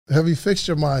Have you fixed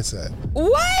your mindset?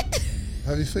 What?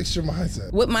 Have you fixed your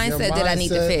mindset? What mindset did I need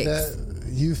to fix? That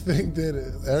you think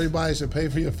that everybody should pay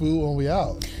for your food when we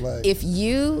out. Like, if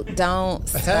you don't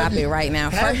stop it right now.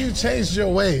 Have you changed your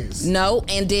ways? No,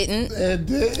 and didn't. And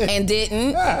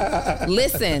didn't.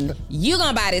 Listen, you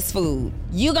gonna buy this food.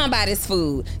 You gonna buy this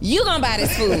food. You gonna buy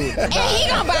this food. And he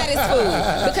gonna buy this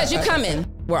food because you coming.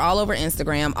 We're all over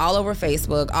Instagram, all over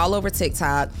Facebook, all over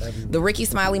TikTok. The Ricky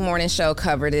Smiley Morning Show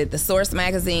covered it. The Source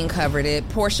Magazine covered it.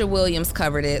 Portia Williams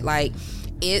covered it. Like,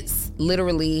 it's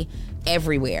literally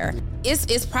everywhere.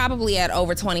 It's probably at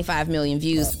over 25 million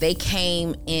views. They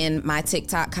came in my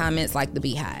TikTok comments like the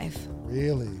beehive.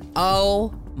 Really?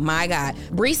 Oh my God.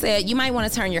 Bree said, you might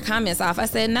want to turn your comments off. I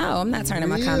said, no, I'm not turning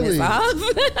my comments off.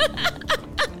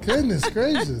 Goodness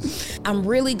gracious. I'm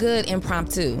really good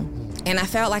impromptu. And I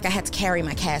felt like I had to carry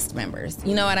my cast members.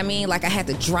 You know what I mean? Like I had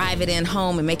to drive it in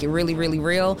home and make it really, really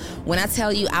real. When I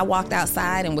tell you I walked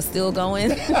outside and was still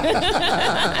going.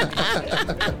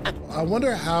 I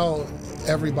wonder how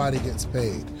everybody gets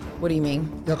paid. What do you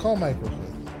mean? Yeah, call Mike real quick.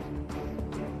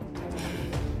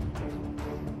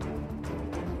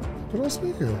 Put on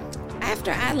speaker. After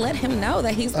I let him know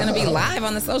that he's going to be live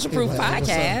on the Social Proof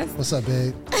podcast. What's up,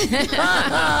 babe?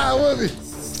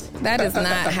 That is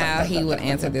not how he would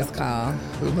answer this call.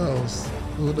 Who knows?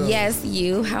 Yes,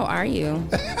 you. How are you?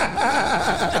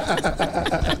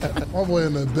 My boy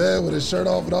in the bed with his shirt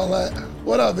off and all that.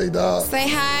 What up, big dog? Say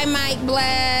hi, Mike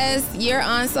Bless. You're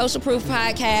on Social Proof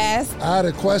Podcast. I had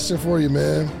a question for you,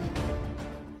 man.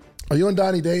 Are you and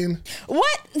Donni dating?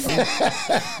 What?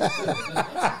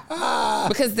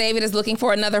 Because David is looking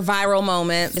for another viral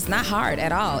moment. It's not hard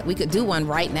at all. We could do one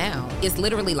right now. It's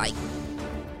literally like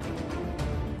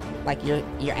you're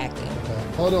acting. Okay.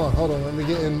 Hold on. Let me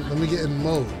get in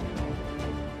mode.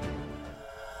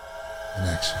 In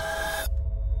action.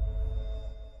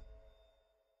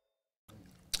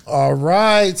 All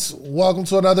right. Welcome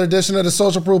to another edition of the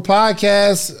Social Proof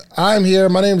Podcast. I'm here.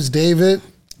 My name is David.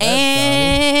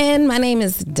 And my name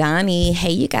is Donni.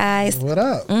 Hey, you guys. What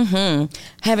up?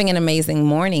 Having an amazing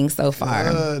morning so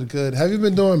far. Good. Have you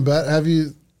been doing better? Have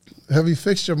you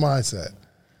fixed your mindset?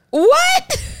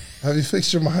 What? Have you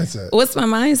fixed your mindset? What's my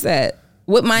mindset?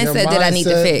 What mindset did I need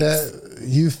to fix? That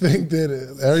you think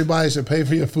that everybody should pay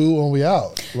for your food when we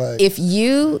out. Like, if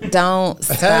you don't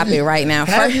stop it right now.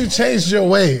 Have you changed your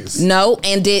ways? No,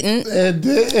 and didn't. And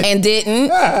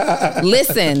didn't.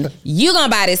 Listen, you gonna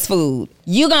buy this food.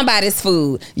 You gonna buy this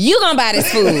food. You gonna buy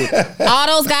this food. All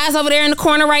those guys over there in the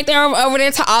corner right there, over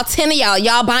there, all 10 of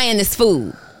y'all buying this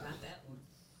food.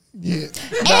 Yeah.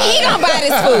 And he gonna buy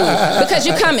this food because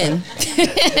you coming.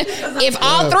 If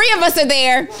all three of us are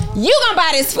there, you gonna buy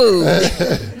this food.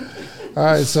 All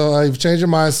right, so you've changed your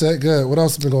mindset. Good. What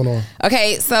else has been going on?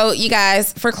 Okay, so you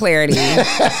guys, for clarity,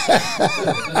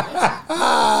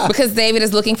 because David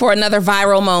is looking for another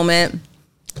viral moment.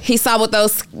 He saw what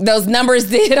those numbers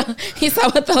did. He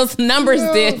saw what those numbers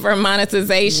did for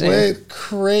monetization. Went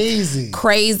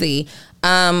crazy.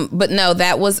 But no,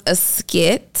 that was a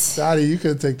skit. Donni, you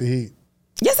couldn't take the heat.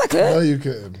 Yes, I could. No, you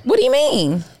couldn't. What do you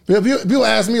mean? People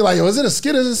ask me like, "Yo, is it a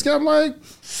skit? Is it a skit?" I'm like,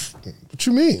 "What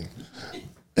you mean?"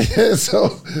 so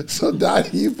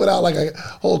Donni, you put out like a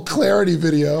whole clarity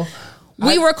video.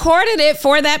 We recorded it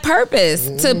for that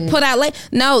purpose to put out late.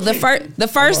 No, the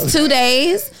first 2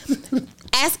 days.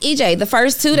 Ask EJ. The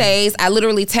first 2 days, I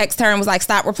literally text her and was like,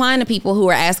 stop replying to people who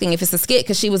are asking if it's a skit,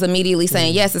 because she was immediately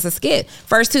saying, yes, it's a skit.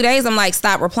 First 2 days, I'm like,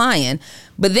 stop replying.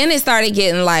 But then it started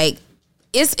getting like,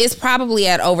 it's probably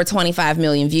at over 25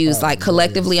 million views, like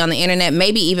collectively on the internet,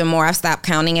 maybe even more. I've stopped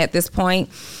counting at this point.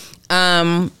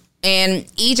 And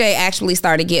EJ actually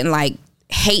started getting like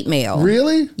hate mail.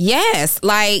 Really? Yes.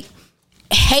 Like,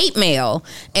 hate mail.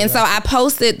 And so I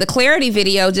posted the clarity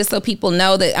video just so people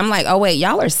know that I'm like, oh wait,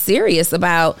 y'all are serious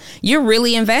about, you're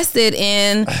really invested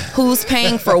in who's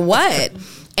paying for what.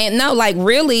 And no, like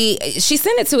really, she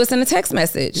sent it to us in a text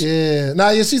message. Yeah.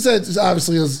 Now, she said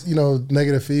obviously it was,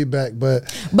 negative feedback,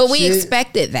 but we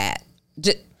expected that.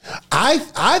 I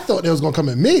thought it was going to come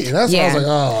at me. That's why I was like,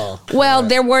 oh. Well,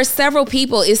 there were several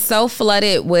people. It's so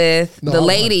flooded with the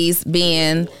ladies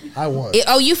being. I won.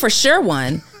 You for sure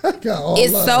won.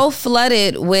 It's so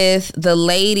flooded with the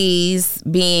ladies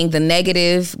being the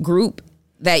negative group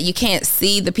that you can't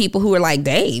see the people who are like,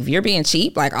 Dave, you're being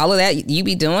cheap. Like all of that you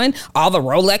be doing, all the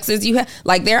Rolexes you have.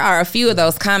 Like there are a few of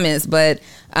those comments, but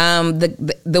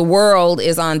the world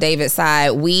is on David's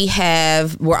side.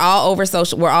 We're all over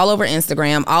social. We're all over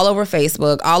Instagram, all over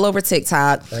Facebook, all over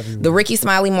TikTok. Everywhere. The Ricky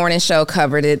Smiley Morning Show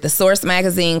covered it. The Source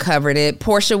Magazine covered it.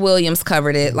 Portia Williams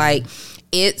covered it. Like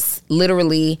it's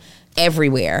literally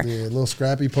everywhere. Yeah, little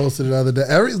Scrappy posted it the other day.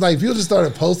 Like people just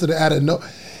started posting it out of no,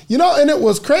 and it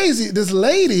was crazy. This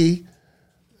lady,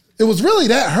 it was really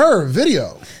her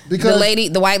video because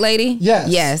the white lady.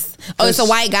 Yes. Oh, it's a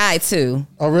white guy too.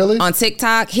 Oh, really? On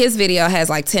TikTok, his video has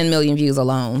like 10 million views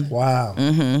alone. Wow.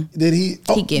 Mm-hmm. Did he?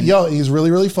 Oh, he's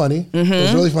really, really funny. Mm-hmm. It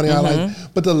was really funny. Mm-hmm. I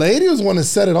like. But the lady was one that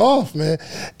set it off, man.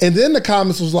 And then the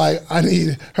comments was like, "I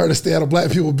need her to stay out of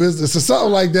black people business" or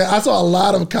something like that. I saw a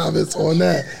lot of comments on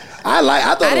that.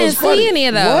 I thought it was funny. I didn't see any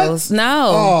of those. What?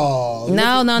 No. Oh,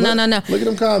 no. Look at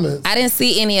them comments. I didn't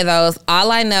see any of those.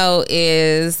 All I know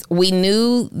is we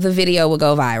knew the video would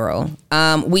go viral.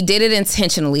 We did it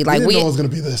intentionally. Like we didn't know it was going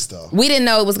to be this, though. We didn't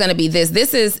know it was going to be this.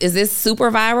 Is this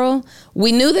super viral?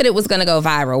 We knew that it was going to go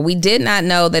viral. We did not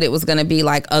know that it was going to be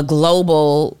like a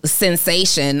global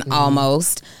sensation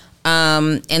almost.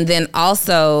 And then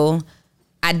also,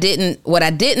 what I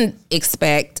didn't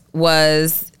expect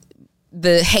was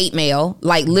the hate mail,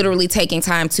 like literally taking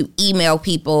time to email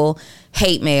people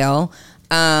hate mail.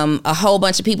 A whole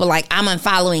bunch of people like, I'm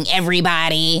unfollowing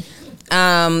everybody.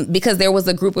 Because there was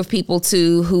a group of people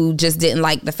too who just didn't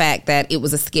like the fact that it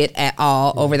was a skit at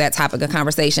all over that topic of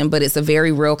conversation, but it's a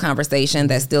very real conversation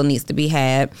that still needs to be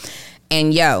had.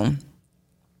 And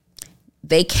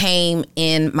they came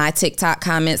in my TikTok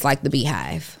comments like the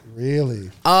beehive.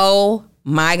 Really? Oh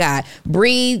my God.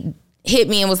 Bree hit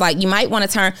me and was like,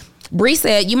 Bree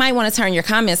said, you might want to turn your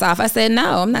comments off. I said,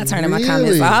 no, I'm not turning my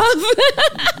comments off.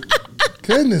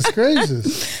 Goodness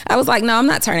gracious. I was like, no, I'm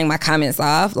not turning my comments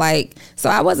off. Like, so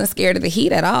I wasn't scared of the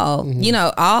heat at all.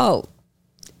 Mm-hmm.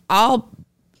 All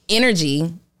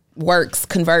energy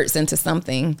converts into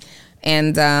something.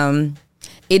 And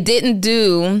it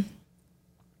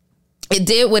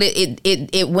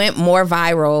went more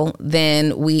viral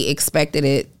than we expected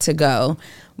it to go.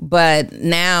 But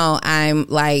now I'm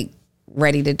like,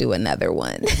 ready to do another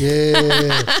one.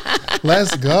 Yeah,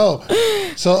 let's go.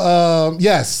 So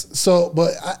yes,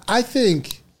 but I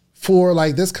think for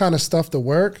like this kind of stuff to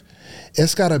work,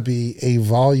 it's got to be a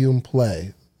volume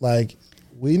play. Like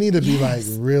we need to be like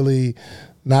really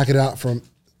knock it out from.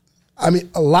 I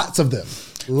mean, lots of them.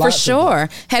 For sure.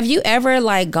 Have you ever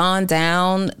like gone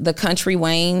down the Country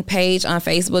Wayne page on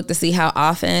Facebook to see how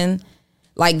often?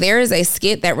 Like there is a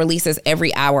skit that releases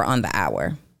every hour on the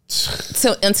hour.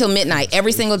 So until midnight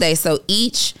every single day. So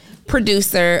each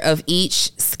producer of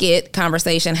each skit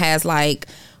conversation has like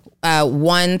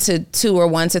 1 to 2 or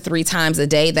 1 to 3 times a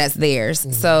day that's theirs.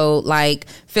 Mm-hmm. So like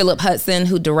Philip Hudson,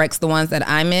 who directs the ones that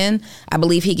I'm in, I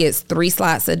believe he gets 3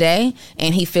 slots a day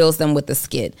and he fills them with the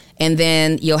skit. And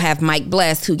then you'll have Mike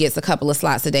Bless, who gets a couple of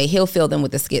slots a day. He'll fill them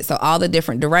with the skit. So all the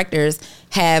different directors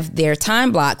have their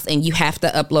time blocks and you have to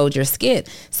upload your skit.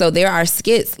 So there are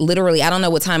skits literally, I don't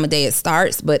know what time of day it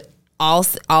starts, but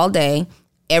all day,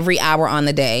 every hour on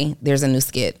the day, there's a new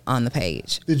skit on the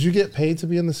page. Did you get paid to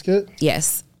be in the skit?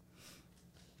 Yes.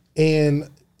 And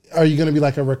are you going to be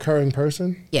like a recurring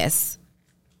person? Yes.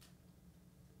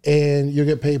 And you'll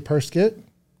get paid per skit?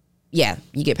 Yeah,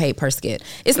 you get paid per skit.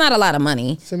 It's not a lot of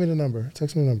money. Send me the number.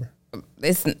 Text me the number.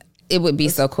 It would be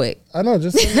so quick. I know.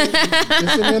 Just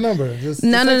send me a number.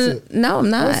 No, I'm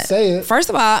not. Don't say it. First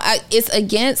of all, it's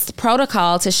against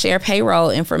protocol to share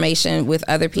payroll information with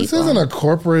other people. This isn't a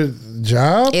corporate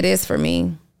job. It is for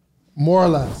me. More or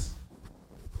less.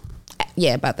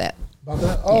 Yeah, about that. About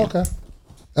that? Oh, yeah. Okay.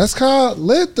 That's kind of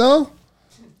lit, though.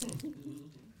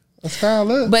 That's kind of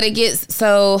lit. But it gets,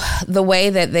 so the way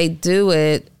that they do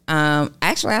it,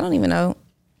 actually, I don't even know.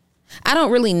 I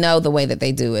don't really know the way that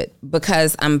they do it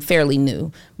because I'm fairly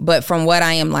new. But from what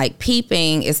I am like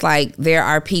peeping, it's like there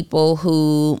are people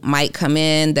who might come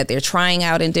in that they're trying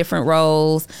out in different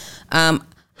roles.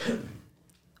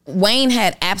 Wayne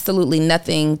had absolutely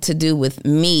nothing to do with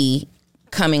me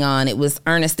coming on. It was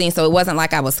Ernestine. So it wasn't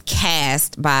like I was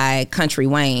cast by Country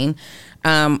Wayne.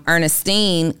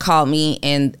 Ernestine called me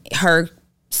and her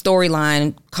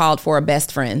storyline called for a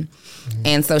best friend. Mm-hmm.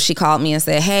 And so she called me and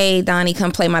said, hey, Donni,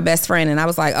 come play my best friend. And I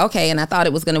was like, okay. And I thought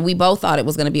we both thought it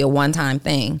was going to be a one-time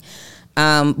thing.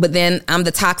 But then I'm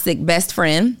the toxic best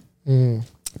friend. Mm.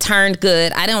 Turned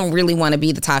good. I don't really want to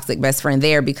be the toxic best friend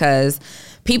there because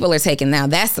people are taking now.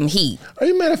 That's some heat. Are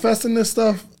you manifesting this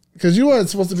stuff? Because you weren't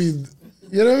supposed to be,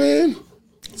 you know what I mean?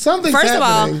 Something's First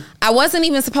happening. of all, I wasn't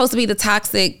even supposed to be the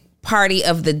toxic party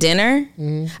of the dinner.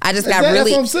 I just got really,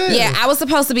 that's what I'm saying. Yeah, I was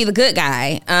supposed to be the good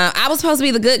guy. I was supposed to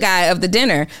be the good guy of the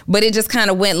dinner, but it just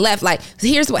kind of went left. Like,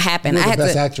 here's what happened. You were the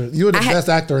best actor. You were the best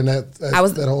actor in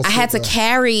that whole I had to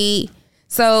carry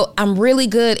So I'm really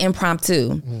good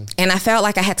impromptu. And I felt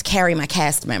like I had to carry my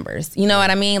cast members. You know what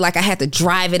I mean? Like I had to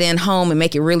drive it in home and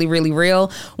make it really, really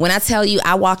real. When I tell you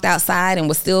I walked outside and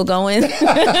was still going.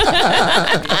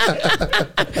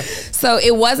 So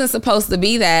it wasn't supposed to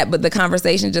be that, but the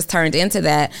conversation just turned into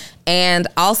that. And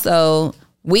also,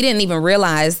 we didn't even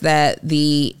realize that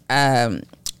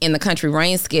in the Country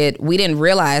Rain skit, we didn't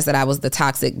realize that I was the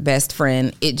toxic best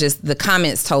friend. It just, the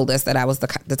comments told us that I was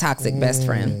the toxic best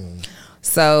friend.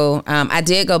 So I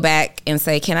did go back and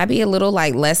say, can I be a little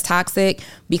like less toxic?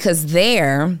 Because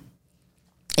there,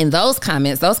 in those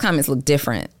comments look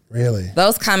different. Really?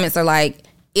 Those comments are like,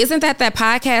 isn't that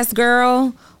podcast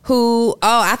girl who,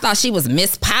 I thought she was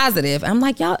Miss Positive. I'm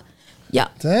like, y'all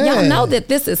know that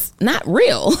this is not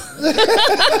real.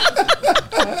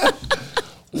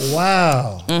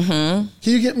 Wow. Mm-hmm.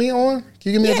 Can you get me on?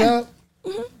 Can you give me a job?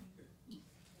 Mm-hmm.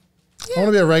 I want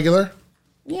to be a regular.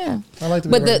 Yeah. I like to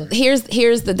be a regular. But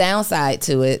here's the downside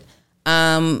to it.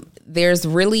 There's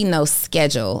really no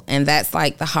schedule, and that's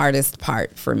like the hardest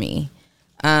part for me.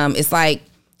 It's like,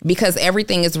 because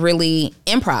everything is really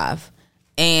improv,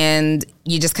 and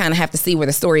you just kind of have to see where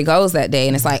the story goes that day.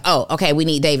 And it's like, oh, okay, we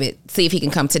need David. See if he can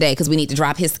come today because we need to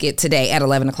drop his skit today at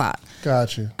 11 o'clock.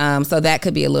 Got you. So that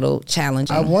could be a little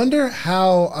challenging. I wonder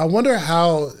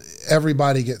how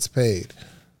everybody gets paid.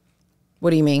 What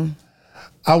do you mean?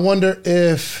 I wonder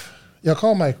if... Yo,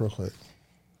 call Mike real quick.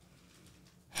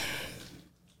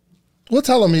 We'll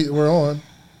tell him we're on.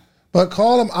 But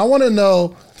call him. I want to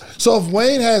know... So if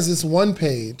Wayne has this one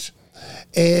page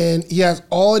and he has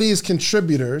all of these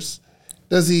contributors,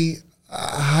 does he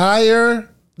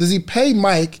pay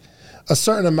Mike a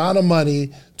certain amount of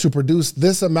money to produce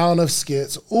this amount of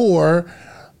skits, or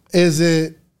is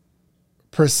it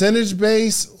percentage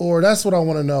based? Or that's what I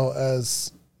want to know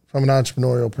as from an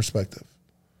entrepreneurial perspective.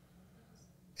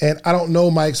 And I don't know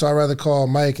Mike, so I'd rather call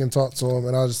Mike and talk to him,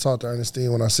 and I'll just talk to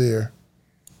Ernestine when I see her.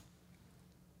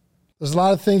 There's a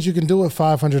lot of things you can do with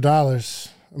 $500.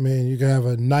 I mean, you can have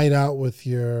a night out with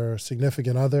your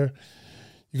significant other.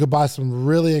 You could buy some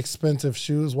really expensive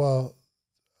shoes. Well,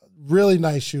 really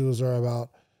nice shoes are about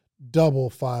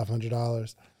double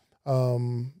 $500.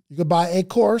 You could buy a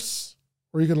course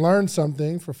where you can learn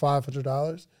something for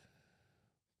 $500.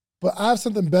 But I have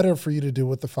something better for you to do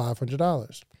with the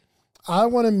 $500. I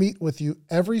want to meet with you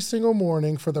every single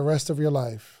morning for the rest of your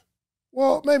life.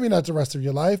 Well, maybe not the rest of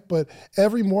your life, but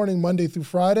every morning, Monday through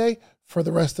Friday, for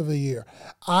the rest of the year.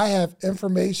 I have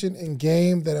information and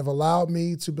game that have allowed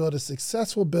me to build a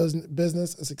successful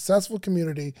business, a successful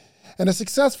community, and a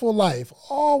successful life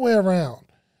all the way around.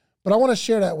 But I want to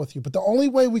share that with you. But the only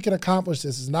way we can accomplish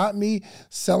this is not me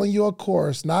selling you a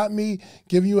course, not me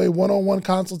giving you a one-on-one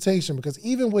consultation, because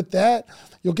even with that,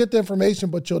 you'll get the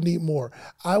information, but you'll need more.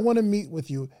 I want to meet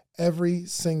with you every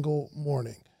single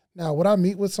morning. Now, would I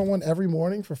meet with someone every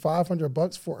morning for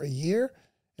 $500 for a year?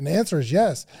 And the answer is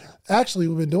yes. Actually,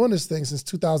 we've been doing this thing since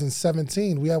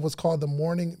 2017. We have what's called the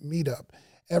Morning Meetup.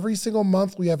 Every single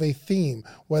month, we have a theme,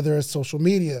 whether it's social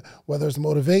media, whether it's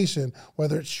motivation,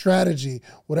 whether it's strategy,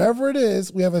 whatever it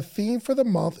is, we have a theme for the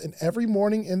month, and every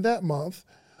morning in that month,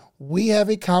 we have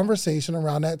a conversation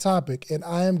around that topic. And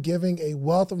I am giving a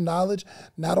wealth of knowledge,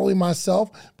 not only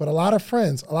myself, but a lot of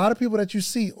friends, a lot of people that you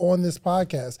see on this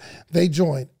podcast. They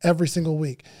join every single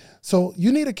week. So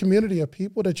you need a community of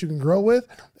people that you can grow with,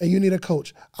 and you need a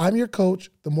coach. I'm your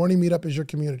coach. The Morning Meetup is your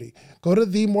community. Go to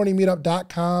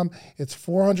themorningmeetup.com. It's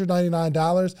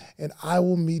 $499, and I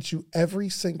will meet you every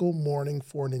single morning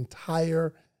for an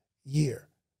entire year.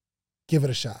 Give it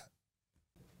a shot.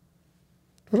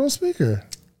 Put on speaker.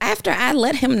 After I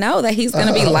let him know that he's going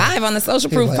to be live on the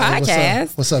Social Proof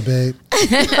podcast. What's up, babe?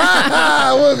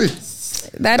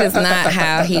 That is not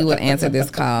how he would answer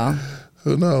this call.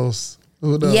 Who knows?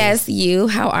 Yes, you.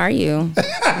 How are you?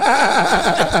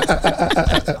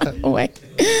 Wait.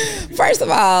 First of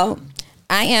all,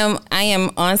 I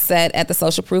am on set at the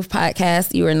Social Proof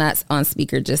podcast. You are not on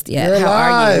speaker just yet. You're How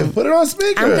live. are you? Put it on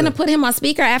speaker. I'm going to put him on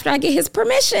speaker after I get his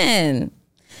permission.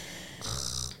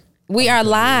 We are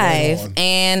live,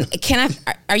 and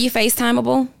are you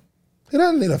FaceTimeable? He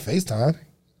doesn't need a FaceTime.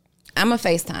 I'm going to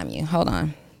FaceTime you. Hold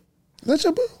on. Is that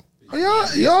your boo?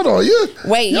 Y'all know you.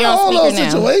 Wait, you're all on those speaker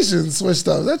now. situations switched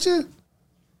up. Is that you?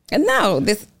 No,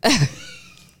 this.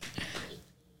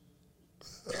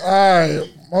 All right,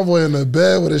 my boy in the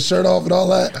bed with his shirt off and all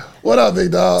that. What up,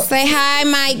 big dog? Say hi,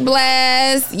 Mike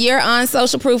Bless. You're on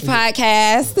Social Proof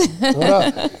podcast. What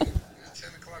up?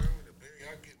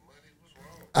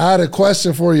 I had a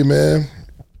question for you, man.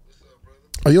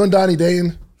 Are you and Donni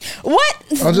dating? What?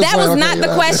 That was not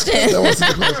the question. That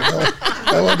wasn't the question.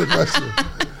 That wasn't the question.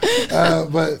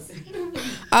 But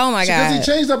Oh my Because God. he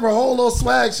changed up her whole little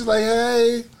swag. She's like,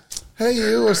 hey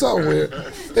you, or something weird.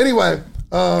 Anyway,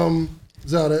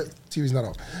 Zelda, TV's not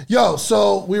on. Yo,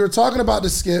 so we were talking about the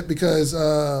skit because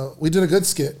we did a good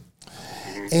skit.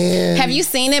 And Have you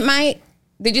seen it, Mike?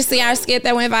 Did you see our skit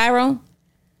that went viral?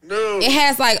 No. It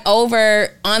has like over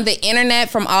on the internet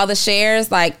from all the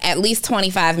shares, like at least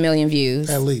 25 million views.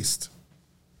 At least.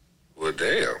 Well,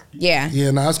 damn. Yeah.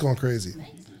 Yeah, no, it's going crazy.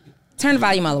 Turn the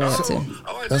volume all the way up too.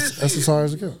 I did That's see as far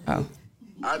as it goes. Oh.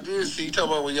 I did see. You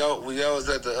talking about when y'all was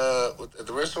at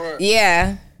the restaurant?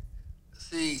 Yeah.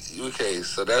 See, okay,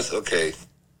 so that's okay.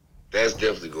 That's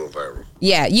definitely going viral.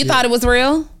 Yeah. You thought it was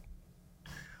real?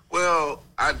 Well,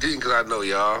 I didn't because I know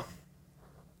y'all.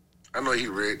 I know he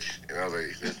rich, and I was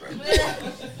like, that's not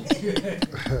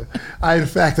real. I, in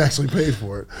fact, actually paid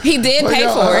for it. He did But pay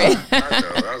yeah, for it. I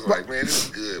know. I was like, man, this is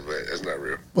good, but that's not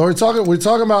real. But we're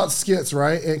talking about skits,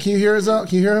 right? And can you hear us out?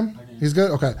 Can you hear him? He's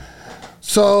good? Okay.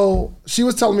 So she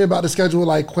was telling me about the schedule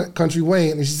like Country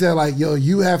Wayne, and she said like, yo,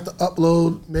 you have to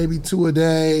upload maybe 2 a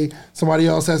day. Somebody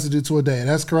else has to do 2 a day.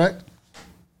 That's correct?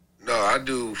 No, I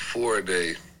do 4 a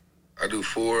day. I do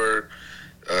 4.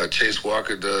 Chase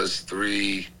Walker does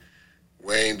 3.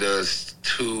 Wayne does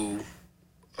 2.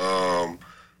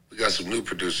 We got some new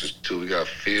producers too. We got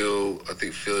Phil. I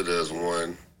think Phil does 1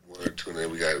 or 2, and then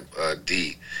we got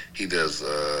D. He does.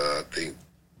 I think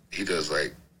he does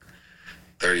like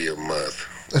 30 a month.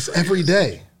 That's every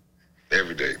day.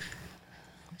 Every day.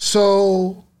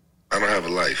 So I don't have a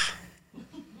life.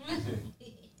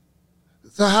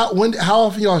 how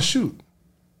often y'all shoot?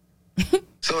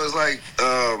 So it's like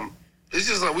it's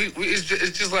just like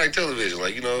it's just like television.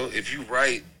 Like, you know, if you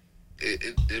write,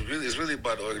 it's really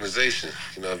about the organization.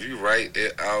 You know, if you write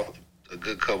it out a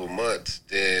good couple months,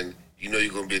 then you know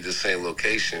you're gonna be at the same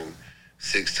location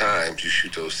 6 times. You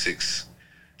shoot those 6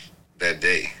 that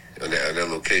day on that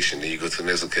location. Then you go to the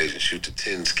next location, shoot the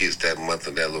 10 skits that month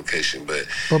on that location. But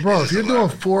bro, if you're doing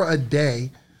 4 a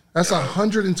day, that's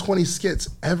 120 skits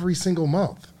every single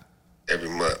month. Every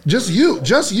month. Just you.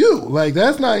 Like,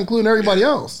 that's not including everybody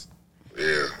else.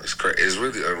 Yeah, it's crazy. It's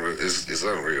really unreal. It's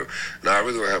unreal. No, I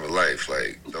really don't have a life.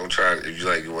 Like, don't try. If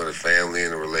you want a family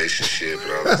and a relationship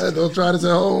and all that. Don't try this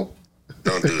at home.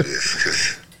 Don't do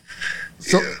this.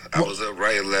 I was up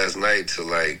writing last night to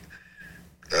like.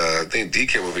 I think D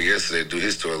came over yesterday to do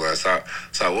his storyline.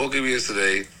 So I woke up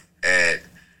yesterday at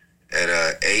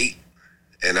 8,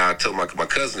 and I told my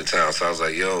cousin in town. So I was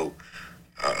like, yo,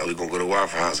 we're going to go to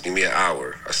Waffle House. Give me an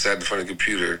hour. I sat in front of the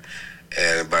computer,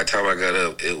 and by the time I got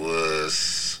up, it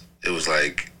was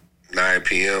like 9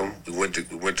 p.m. We went to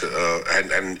I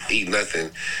didn't eat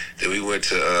nothing. Then we went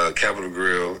to Capitol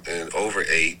Grill and over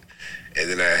 8. And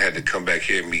then I had to come back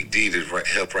here and meet D to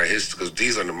help write his, because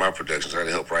D's under my production, so I had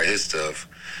to help write his stuff.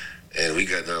 And we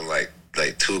got done like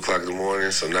 2 o'clock in the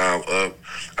morning. So now I'm up.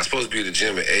 I'm supposed to be at the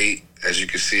gym at 8. As you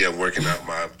can see, I'm working out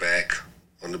my back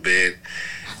on the bed.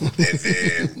 And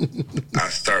then we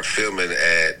start filming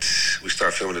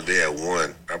the day at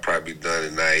 1. I'll probably be done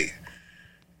at night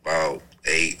about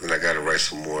 8, and I got to write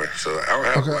some more. So I don't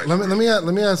have. Okay,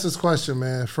 let me ask this question,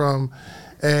 man. From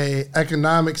a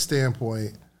economic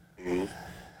standpoint,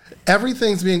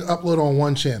 everything's being uploaded on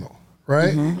one channel,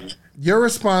 right? Mm-hmm. You're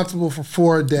responsible for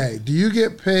 4 a day. Do you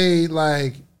get paid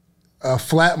like a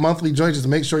flat monthly joint just to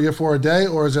make sure you're 4 a day,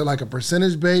 or is there like a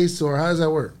percentage base, or how does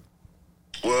that work?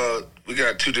 Well, we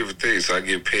got 2 different things. So I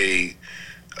get paid.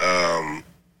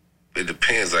 It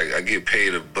depends. Like, I get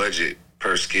paid a budget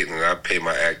per skit, and I pay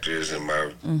my actors and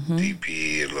my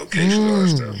DP and location and all that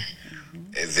stuff.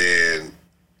 And then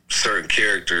certain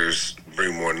characters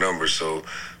bring more numbers. So,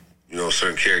 you know,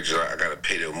 certain characters, I got to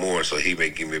pay them more, so he may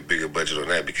give me a bigger budget on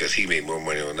that because he made more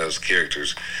money on those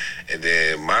characters. And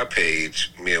then my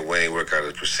page, me and Wayne work out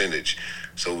a percentage.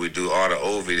 So we do all the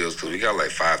old videos, because we got like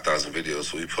 5,000 videos,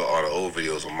 so we put all the old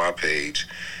videos on my page,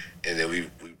 and then we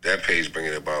that page bring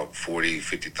in about 40,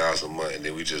 50,000 a month, and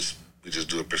then we just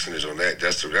do a percentage on that.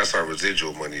 That's our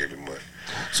residual money every month.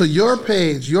 So your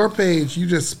page, you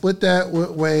just split that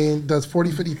with Wayne, does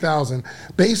 40, 50,000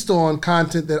 based on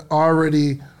content that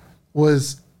already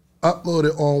was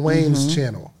uploaded on Wayne's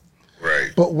channel.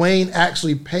 Right. But Wayne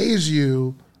actually pays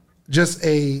you just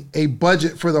a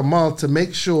budget for the month to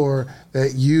make sure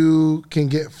that you can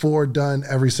get 4 done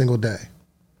every single day.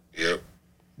 Yep.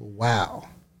 Wow.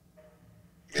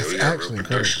 Yeah, we got real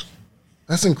production.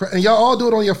 That's incredible. And y'all all do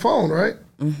it on your phone, right?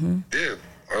 Mm-hmm. Yeah.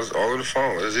 I was all on the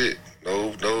phone. That's it.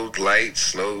 No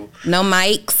lights, no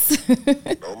mics.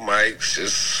 no mics,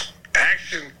 just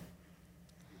action.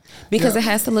 Because it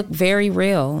has to look very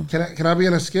real. Can I be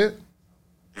in a skit?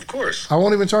 Of course. I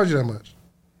won't even charge you that much.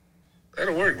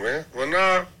 That'll work, man. Well,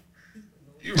 nah.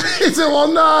 You rich. He said,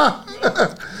 well, nah.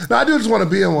 No, I do just want to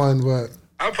be in one, but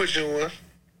I'll put you in one.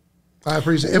 I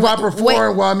appreciate it. If I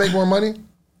perform, will I make more money?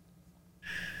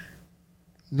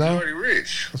 No. You're already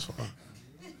rich. That's fine.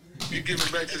 You give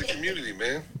it back to the community,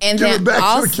 man. And Give it then back to the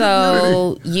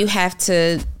also community. you have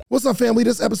to. What's up, family?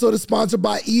 This episode is sponsored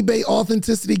by eBay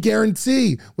Authenticity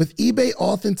Guarantee. With eBay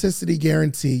Authenticity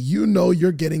Guarantee, you know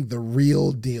you're getting the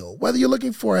real deal. Whether you're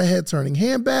looking for a head-turning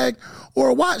handbag or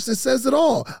a watch that says it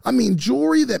all. I mean,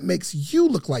 jewelry that makes you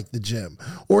look like the gym,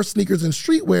 or sneakers and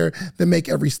streetwear that make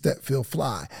every step feel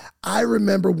fly. I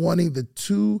remember wanting the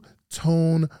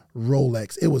two-tone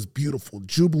Rolex. It was beautiful.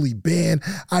 Jubilee band.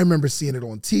 I remember seeing it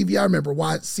on TV. I remember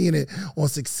seeing it on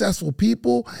successful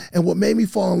people. And what made me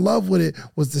fall in love with it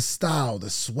was the style, the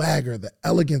swagger, the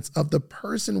elegance of the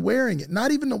person wearing it.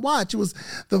 Not even the watch. It was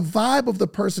the vibe of the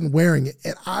person wearing it.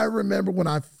 And I remember when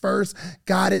I first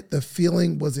got it, the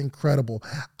feeling was incredible.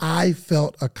 I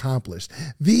felt accomplished.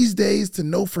 These days, to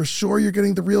know for sure you're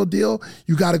getting the real deal,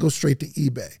 you got to go straight to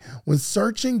eBay. When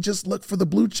searching, just look for the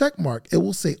blue check mark. It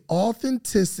will say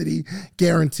authenticity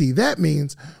guarantee. That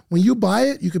means when you buy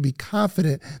it, you can be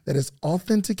confident that it's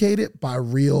authenticated by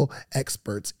real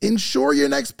experts. Ensure your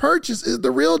next purchase is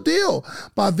the real deal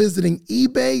by visiting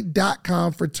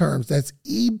ebay.com for terms. That's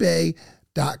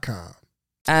ebay.com.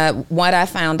 What I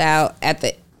found out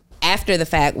after the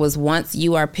fact was once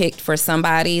you are picked for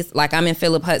somebody's, like I'm in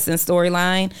Philip Hudson's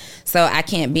storyline, so I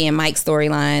can't be in Mike's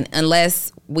storyline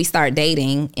unless we start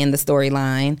dating in the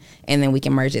storyline, and then we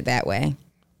can merge it that way.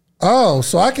 Oh,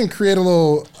 so I can create a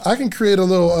little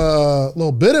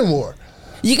bidding war.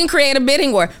 You can create a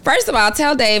bidding war. First of all,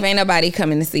 tell Dave ain't nobody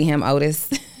coming to see him, Otis.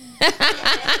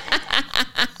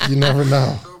 You never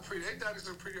know. So pretty. That daughter's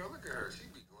so pretty. Oh, look at her. She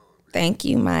be glowing. Thank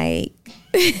you, Mike.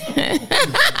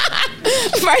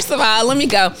 First of all, let me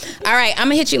go. All right, I'm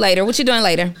gonna hit you later. What you doing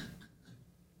later?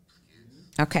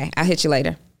 Okay, I'll hit you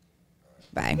later.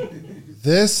 Bye.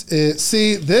 These are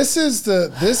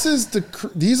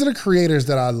the creators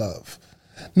that I love.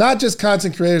 Not just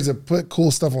content creators that put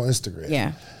cool stuff on Instagram.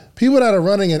 Yeah. People that are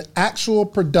running an actual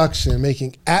production,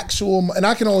 making actual, and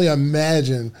I can only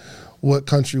imagine what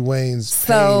Country Wayne's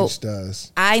page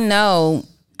does. I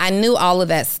knew all of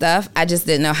that stuff. I just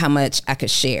didn't know how much I could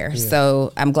share. Yeah.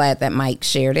 So I'm glad that Mike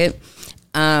shared it.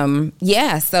 But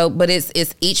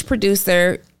it's each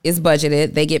producer is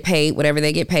budgeted. They get paid whatever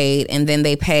they get paid, and then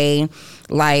they pay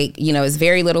it's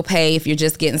very little pay if you're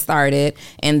just getting started.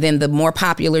 And then the more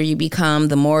popular you become,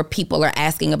 the more people are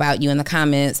asking about you in the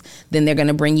comments, then they're going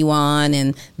to bring you on,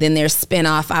 and then there's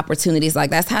spin-off opportunities.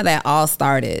 Like that's how that all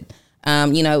started.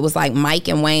 It was like Mike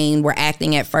and Wayne were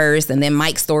acting at first, and then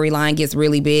Mike's storyline gets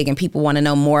really big and people want to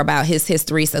know more about his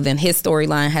history. So then his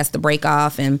storyline has to break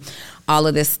off and all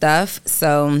of this stuff.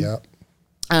 So yep.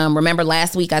 Remember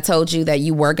last week I told you that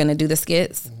you were going to do the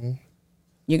skits? Mm-hmm.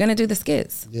 You're going to do the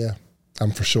skits. Yeah,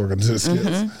 I'm for sure going to do the skits.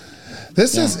 Mm-hmm.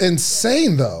 This is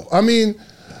insane though. I mean,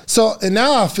 and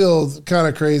now I feel kind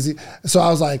of crazy. So I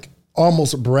was like,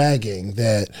 almost bragging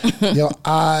that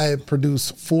I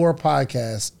produce 4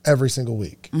 podcasts every single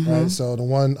week, mm-hmm. right? So the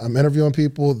one I'm interviewing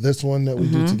people, this one that we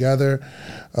mm-hmm. do together,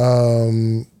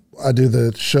 I do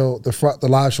the show, the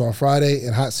live show on Friday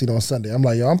and Hot Seat on Sunday. I'm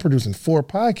like, I'm producing 4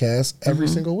 podcasts every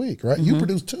mm-hmm. single week, right? Mm-hmm. You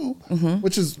produce 2, mm-hmm.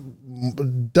 which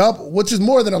is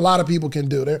more than a lot of people can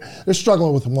do. They're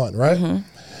struggling with 1, right? Mm-hmm.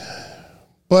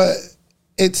 But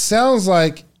it sounds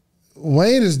like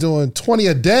Wayne is doing 20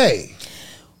 a day.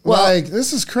 Well,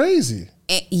 this is crazy.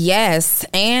 Yes,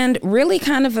 and really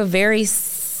kind of a very.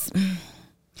 It's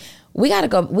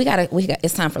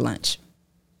time for lunch.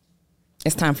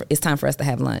 It's time for us to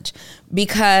have lunch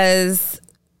because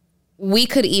we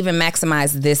could even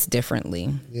maximize this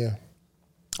differently. Yeah.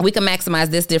 We can maximize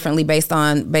this differently based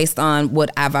on what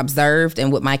I've observed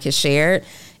and what Mike has shared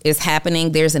is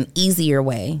happening. There's an easier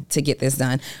way to get this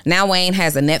done. Now Wayne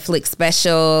has a Netflix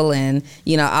special and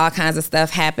all kinds of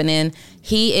stuff happening.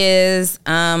 He is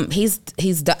I've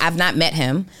not met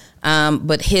him,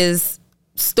 but his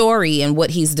story and what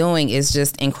he's doing is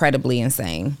just incredibly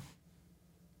insane.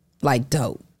 Like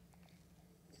dope.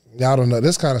 I don't know,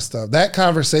 this kind of stuff. That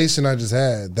conversation I just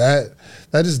had, that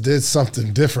just did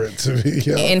something different to me.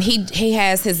 And he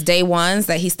has his day ones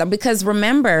that he started, because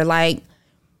remember, like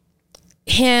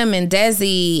him and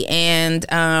Desi and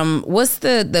what's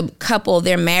the couple,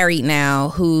 they're married now,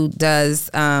 who does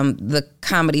the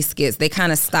comedy skits. They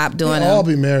kind of stopped doing them. They all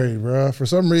be married, bro. For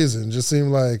some reason, it just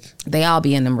seemed like they all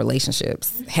be in them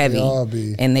relationships heavy. They all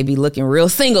be. And they be looking real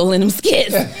single in them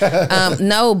skits.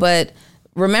 No, but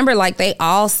remember, like, they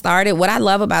all started. What I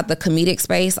love about the comedic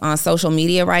space on social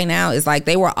media right now is like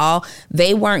they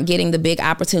weren't getting the big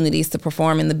opportunities to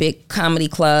perform in the big comedy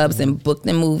clubs and book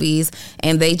them movies,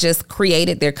 and they just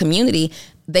created their community.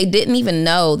 They didn't even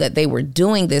know that they were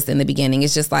doing this in the beginning.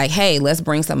 It's just like, hey, let's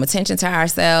bring some attention to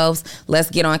ourselves. Let's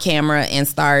get on camera and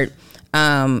start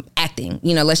acting,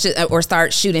 or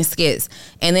start shooting skits.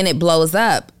 And then it blows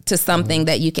up to something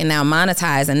that you can now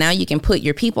monetize, and now you can put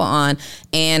your people on.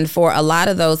 And for a lot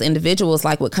of those individuals,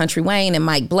 like with Country Wayne and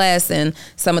Mike Bless and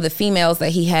some of the females that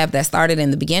he have that started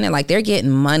in the beginning, like, they're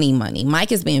getting money.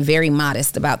 Mike is being very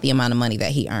modest about the amount of money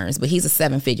that he earns, but he's a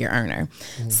 7-figure earner.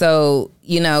 So,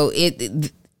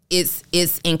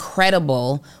 it's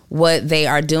incredible what they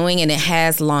are doing, and it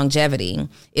has longevity.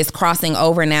 It's crossing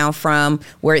over now from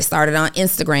where it started on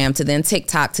Instagram to then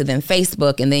TikTok to then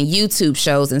Facebook and then YouTube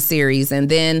shows and series and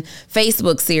then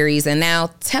Facebook series and now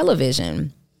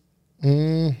television.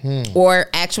 Or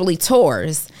actually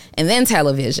tours and then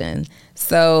television.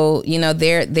 So,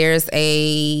 there's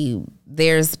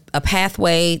a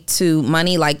pathway to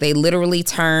money. Like, they literally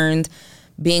turned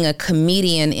being a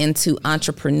comedian into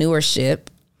entrepreneurship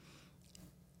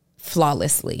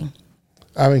flawlessly.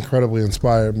 I'm incredibly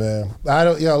inspired, man.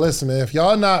 Listen, man, if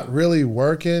y'all not really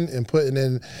working and putting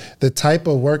in the type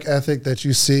of work ethic that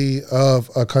you see of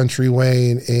a Country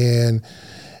Wayne, and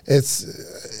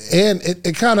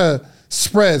it kind of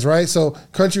spreads, right? So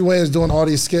Country Wayne is doing all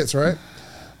these skits, right?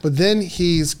 But then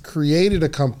he's created a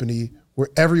company where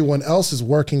everyone else is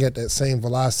working at that same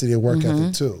velocity of work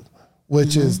ethic too.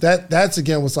 Which is that's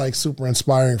again what's like super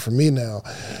inspiring for me now,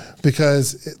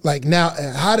 because like now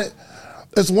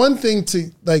it's one thing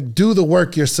to like do the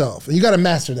work yourself, and you got to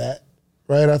master that,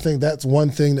 right? I think that's one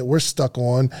thing that we're stuck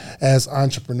on as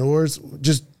entrepreneurs,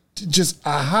 just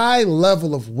a high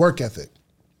level of work ethic.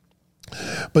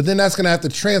 But then that's going to have to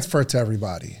transfer to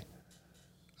everybody.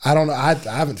 I don't know. I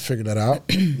haven't figured that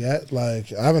out yet.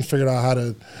 Like, I haven't figured out how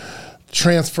to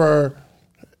transfer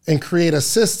and create a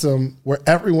system where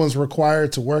everyone's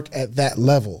required to work at that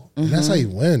level. And that's how you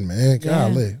win, man.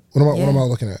 Golly. What am I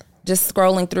looking at? Just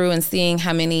scrolling through and seeing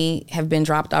how many have been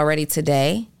dropped already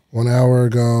today. 1 hour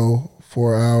ago,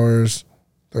 4 hours,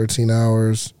 13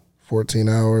 hours, 14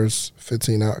 hours,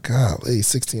 15 hours. Golly,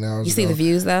 16 hours You ago. see the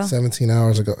views, though? 17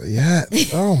 hours ago. Yeah.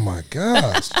 Oh, my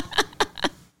gosh.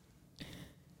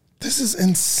 This is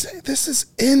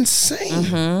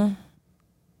insane.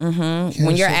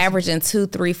 When you're averaging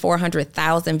 200,000, 300,000,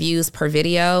 400,000 views per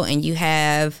video, and you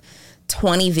have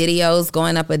 20 videos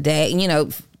going up a day,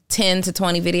 10 to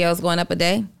 20 videos going up a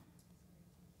day.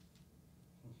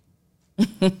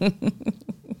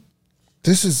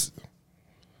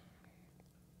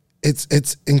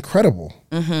 It's incredible.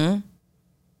 And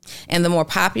the more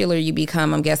popular you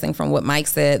become, I'm guessing from what Mike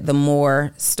said, the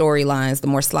more storylines, the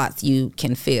more slots you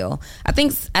can fill. I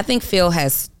think Phil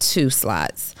has 2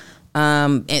 slots.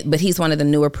 But he's one of the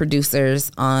newer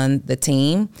producers on the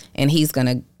team, and he's going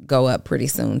to go up pretty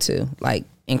soon too, like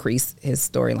increase his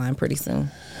storyline pretty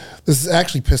soon. This is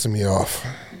actually pissing me off,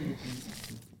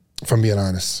 if I'm being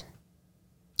honest.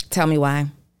 Tell me why.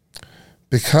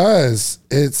 Because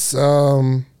it's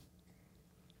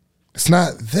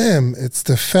not them. It's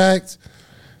the fact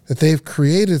that they've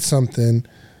created something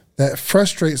that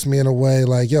frustrates me in a way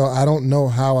like, I don't know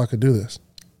how I could do this.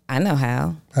 I know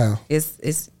how. How?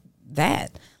 It's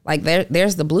that. Like,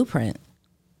 there's the blueprint.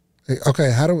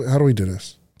 Okay, how do we do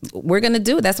this? We're gonna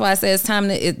do it. That's why I say it's time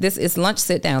to. It's lunch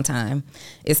sit down time.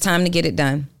 It's time to get it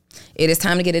done. It is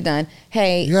time to get it done.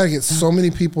 Hey, you gotta get so many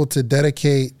people to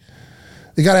dedicate.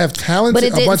 You gotta have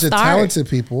talented, a bunch of talented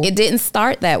people. It didn't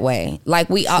start that way. Like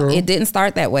it didn't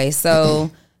start that way. So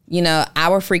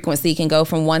our frequency can go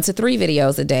from 1 to 3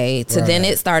 videos a day to then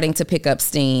it starting to pick up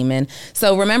steam. And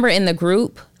so remember in the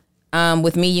group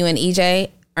with me, you, and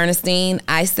EJ. Ernestine,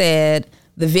 I said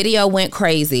the video went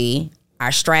crazy.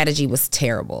 Our strategy was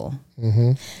terrible.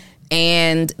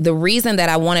 And the reason that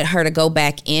I wanted her to go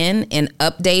back in and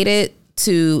update it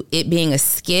to it being a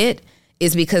skit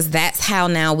is because that's how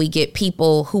now we get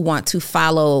people who want to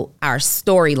follow our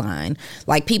storyline.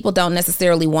 Like, people don't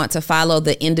necessarily want to follow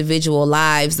the individual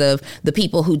lives of the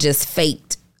people who just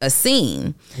faked a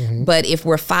scene. But if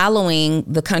we're following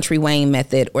the Country Wayne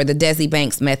method or the Desi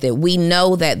Banks method, we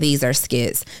know that these are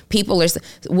skits.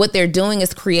 What they're doing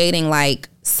is creating like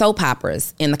soap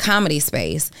operas in the comedy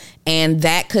space. And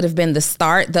that could have been the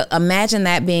start. Imagine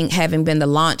that having been the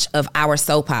launch of our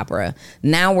soap opera.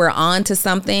 Now we're on to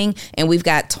something, and we've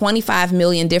got 25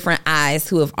 million different eyes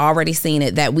who have already seen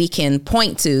it that we can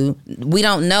point to. We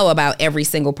don't know about every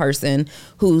single person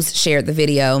who's shared the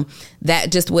video.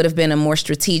 That just would have been a more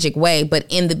strategic way. But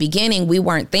in the beginning, we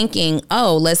weren't thinking,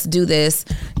 oh, let's do this,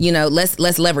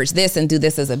 let's leverage this and do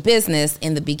this as a business.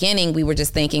 In the beginning, we were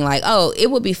just thinking like, oh, it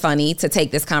would be funny to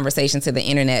take this conversation to the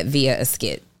internet via a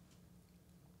skit.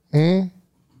 You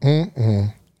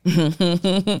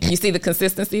see the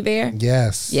consistency there?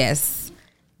 Yes. Yes.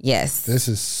 Yes. This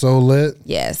is so lit.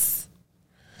 Yes.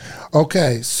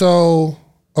 Okay. This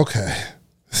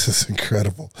is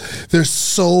incredible. There's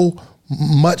so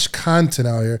much content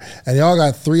out here, and y'all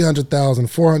got 300,000,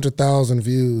 400,000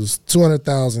 views,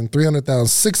 200,000, 300,000,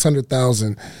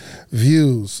 600,000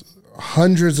 views,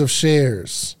 hundreds of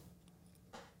shares.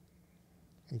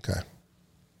 Okay.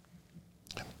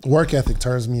 Work ethic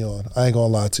turns me on. I ain't gonna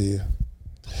lie to you.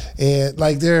 And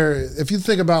if you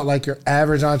think about like your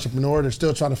average entrepreneur, they're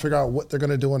still trying to figure out what they're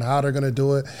gonna do and how they're gonna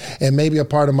do it. And maybe a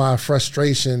part of my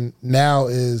frustration now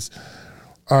is,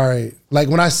 all right, like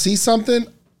when I see something,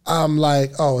 I'm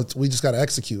like, oh, we just gotta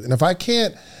execute. And if I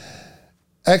can't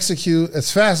execute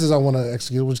as fast as I want to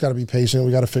execute, we just gotta be patient.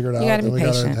 We gotta figure it out. And we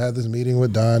gotta have this meeting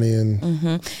with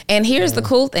Donni And here's the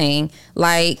cool thing: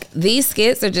 like these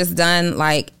skits are just done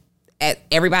like at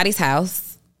everybody's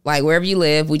house, like wherever you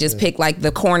live. We just pick like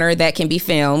the corner that can be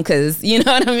filmed, because you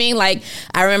know what I mean? Like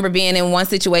I remember being in one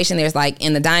situation, there's like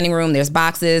in the dining room, there's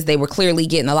boxes. They were clearly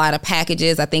getting a lot of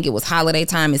packages. I think it was holiday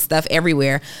time and stuff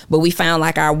everywhere. But we found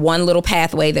like our one little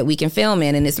pathway that we can film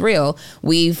in, and it's real.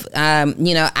 We've,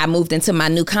 I moved into my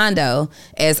new condo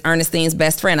as Ernestine's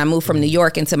best friend. I moved from New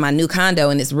York into my new condo,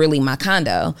 and it's really my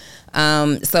condo.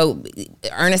 So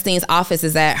Ernestine's office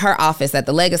is at her office at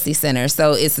the Legacy Center.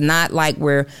 So it's not like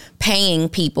we're paying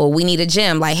people. We need a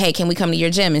gym. Like, hey, can we come to your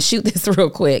gym and shoot this real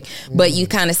quick? But you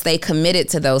kind of stay committed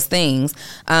to those things.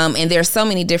 And there's so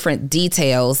many different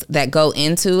details that go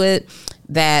into it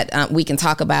that we can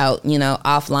talk about,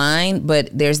 offline.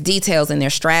 But there's details in their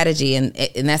strategy, and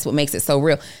that's what makes it so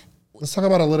real. Let's talk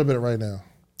about it a little bit right now.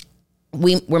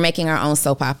 We're making our own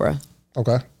soap opera.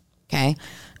 Okay.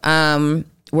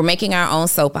 We're making our own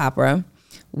soap opera.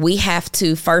 We have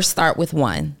to first start with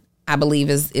one, I believe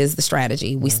is the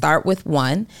strategy. We start with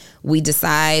one. We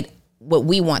decide what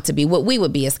we want to be, what we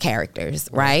would be as characters,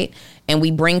 right? And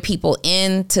we bring people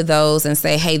into those and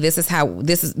say, hey, this is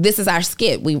our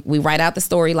skit. We write out the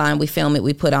storyline, we film it,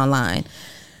 we put online.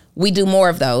 We do more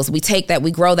of those. We take that,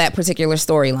 we grow that particular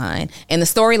storyline. And the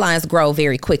storylines grow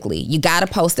very quickly. You got to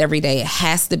post every day. It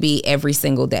has to be every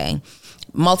single day.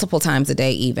 Multiple times a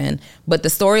day even. But the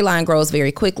storyline grows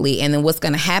very quickly. And then what's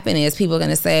going to happen is people are going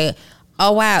to say,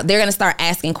 oh, wow. They're going to start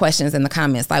asking questions in the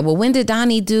comments like, well, when did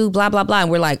Donni do blah, blah, blah?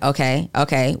 And we're like, okay,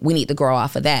 we need to grow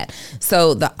off of that.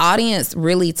 So the audience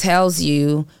really tells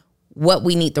you what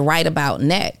we need to write about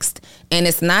next. And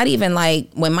it's not even like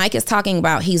when Mike is talking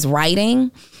about he's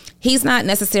writing, he's not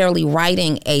necessarily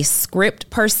writing a script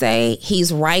per se.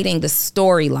 He's writing the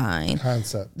storyline.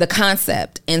 The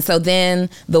concept. And so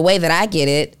then the way that I get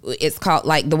it,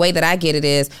 the way that I get it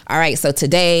is, all right, so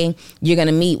today you're going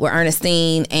to meet with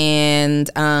Ernestine and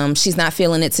she's not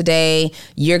feeling it today.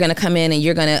 You're going to come in and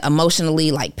you're going to emotionally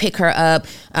like pick her up.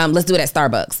 Let's do it at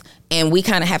Starbucks. And we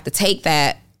kind of have to take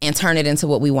that and turn it into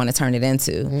what we want to turn it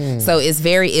into. So it's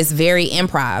very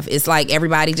improv. It's like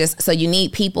everybody so you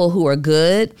need people who are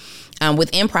good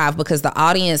with improv, because the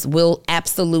audience will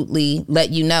absolutely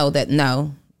let you know that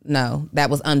no,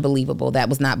 that was unbelievable. That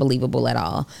was not believable at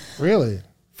all. Really?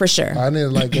 For sure. I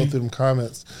need to go through them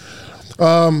comments.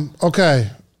 Okay.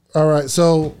 All right.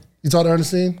 So you talked to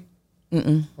Ernestine?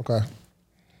 Okay.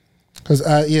 Because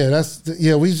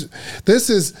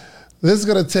this is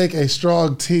going to take a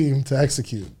strong team to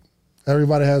execute.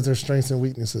 Everybody has their strengths and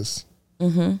weaknesses.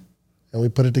 And we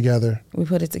put it together.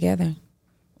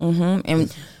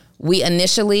 And we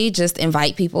initially just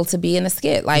invite people to be in a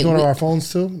skit. Like, you on our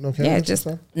phones too? No cameras? Yeah, just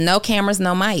no cameras,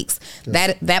 no mics.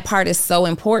 Good. That part is so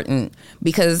important,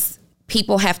 because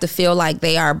people have to feel like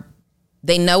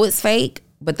they know it's fake,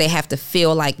 but they have to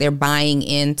feel like they're buying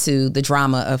into the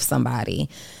drama of somebody.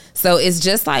 So it's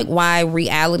just like why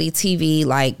reality TV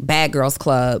like Bad Girls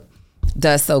Club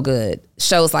does so good.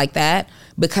 Shows like that,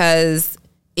 because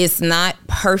it's not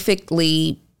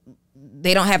perfectly,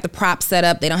 they don't have the prop set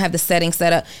up, they don't have the setting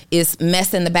set up. It's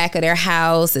mess in the back of their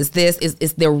house. Is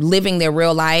they're living their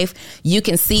real life. You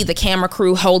can see the camera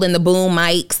crew holding the boom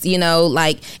mics,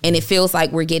 and it feels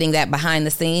like we're getting that behind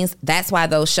the scenes. That's why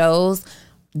those shows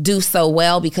do so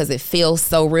well because it feels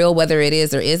so real, whether it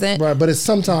is or isn't. Right, but it's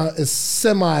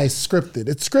semi-scripted.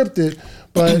 It's scripted,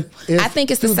 but I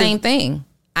think it's the same thing.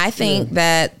 I think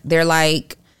that they're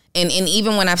like, and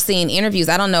even when I've seen interviews,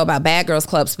 I don't know about Bad Girls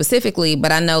Club specifically,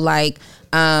 but I know like,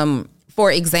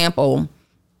 for example,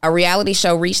 a reality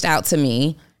show reached out to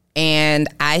me and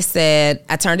I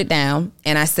turned it down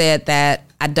and I said that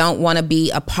I don't want to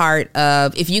be a part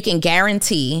of, if you can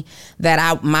guarantee that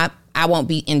I won't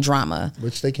be in drama.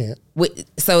 Which they can't.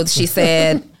 So she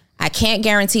said, I can't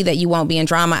guarantee that you won't be in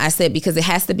drama. I said, because it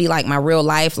has to be like my real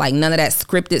life, like none of that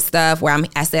scripted stuff where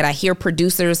I said, I hear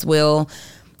producers will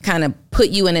kind of put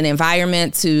you in an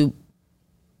environment to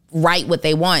write what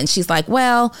they want. And she's like,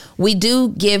 well, we do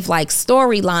give like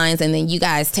storylines and then you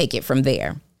guys take it from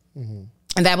there. Mm-hmm.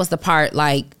 And that was the part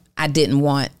like I didn't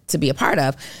want to be a part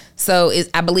of. So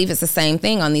I believe it's the same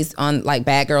thing on like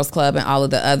Bad Girls Club and all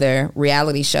of the other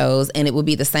reality shows. And it would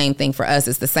be the same thing for us.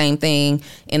 It's the same thing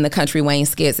in the Country Wayne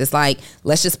skits. It's like,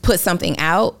 let's just put something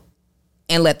out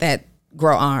and let that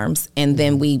grow arms. And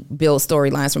then we build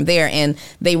storylines from there. And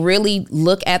they really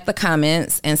look at the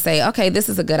comments and say, okay, this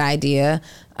is a good idea.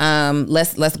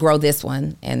 Let's grow this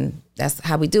one. And that's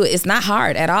how we do it. It's not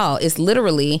hard at all. It's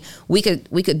literally, we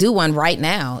could do one right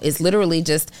now. It's literally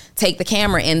just take the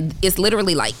camera and it's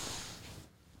literally like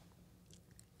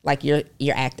you're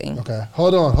acting. Okay.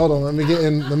 Hold on. Let me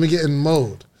get in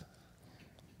mode.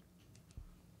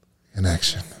 In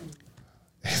action.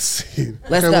 Let's see.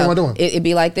 Let's go. What am I doing? It'd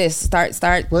be like this. Start.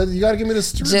 Well, you got to give me the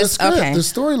script, the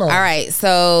storyline. All right.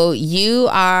 So you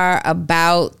are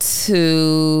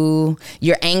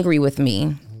you're angry with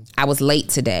me. I was late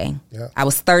today. Yeah. I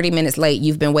was 30 minutes late.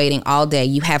 You've been waiting all day.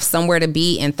 You have somewhere to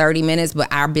be in 30 minutes,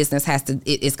 but our business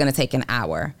it's going to take an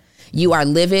hour. You are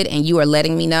livid and you are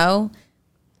letting me know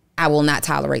I will not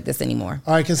tolerate this anymore.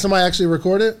 All right. Can somebody actually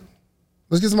record it?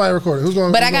 Let's get somebody to record it. Who's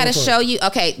going? But I got to show you.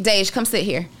 Okay, Dej, come sit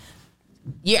here.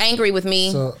 You're angry with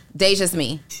me. So, Deja's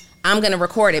me. I'm going to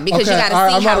record it because you got to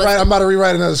see how I'm about to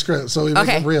rewrite another script so we make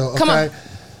it real. Okay. Come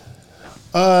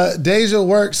on. Deja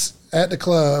works at the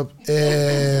club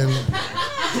and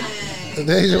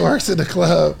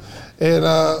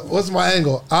what's my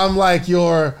angle? I'm like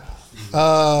your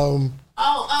I'm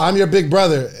your big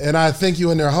brother and I think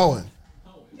you in there hoeing.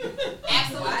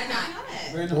 Absolutely not.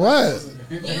 What?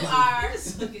 You are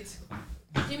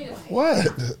give me the mic. What?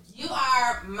 You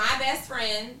are my best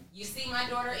friend. You see my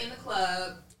daughter in the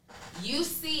club. You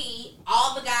see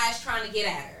all the guys trying to get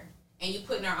at her and you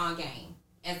putting her on game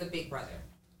as the big brother.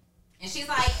 And she's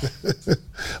like,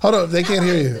 hold on, they can't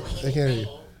hear you. They can't hear you.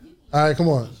 All right, come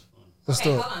on. Let's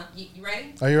do it. Hold on. You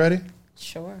ready? Are you ready?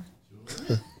 Sure.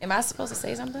 Am I supposed to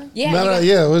say something? Yeah. No, it's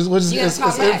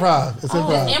improv. It's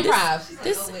improv.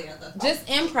 Just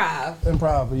improv.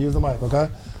 Improv, but use the mic, okay?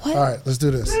 What? All right, let's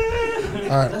do this.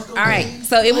 All right.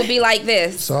 So it will be like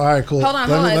this. So, all right, cool. Hold on.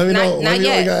 Let me know not when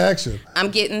yet. we got action. I'm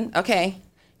getting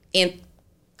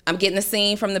the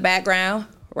scene from the background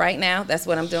right now. That's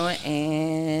what I'm doing.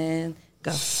 And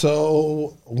go.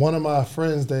 So one of my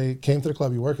friends, they came to the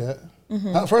club you work at.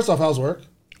 Mm-hmm. First off, how's work?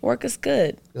 Work is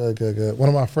good. Good. One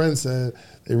of my friends said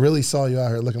they really saw you out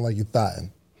here looking like you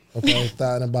thotting. Okay,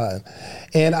 thotting and botting.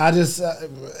 And I just,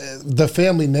 the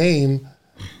family name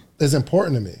is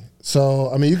important to me.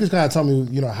 So, I mean, you can kind of tell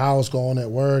me, how it's going at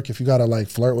work, if you got to like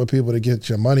flirt with people to get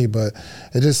your money, but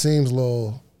it just seems a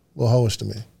little hoish to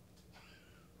me.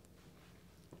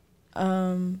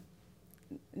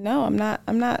 No, I'm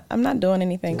not doing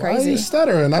anything Why crazy. are you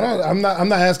stuttering? I'm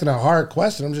not asking a hard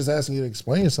question. I'm just asking you to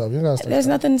explain yourself. There's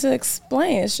nothing to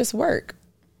explain. It's just work.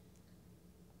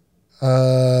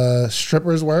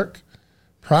 Strippers work,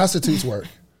 prostitutes work.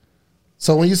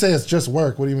 So when you say it's just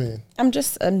work, what do you mean? I'm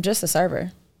just a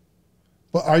server.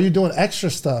 But are you doing extra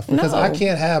stuff? Because No. I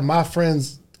can't have my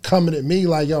friends coming at me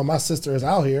like, yo, my sister is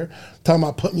out here talking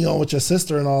about putting me on with your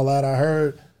sister and all that. I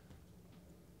heard.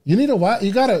 You need to watch.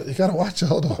 You gotta watch it.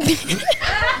 Hold on.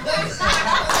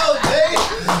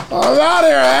 I'm not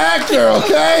here, actor.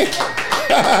 Okay.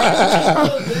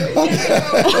 Okay.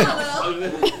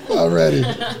 I'm ready.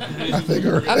 I think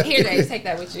we're ready. Oh, here, Dave. Take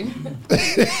that with you.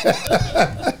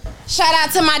 Shout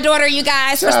out to my daughter, you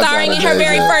guys, for starring in her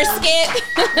very first skit.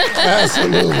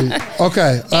 Absolutely.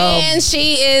 Okay. And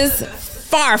she is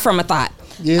far from a thought.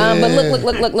 Yeah. But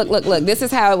look. This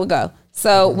is how it would go.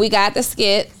 So we got the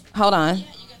skit. Hold on.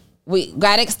 We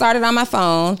got it started on my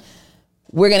phone.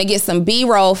 We're going to get some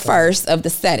B-roll first of the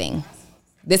setting.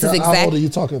 This is exactly. How old are you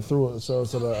talking through it so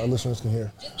that our listeners can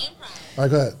hear? Just improv. All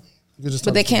right, go ahead. You can just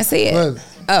But they can't see it. Go ahead.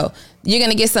 Oh, you're going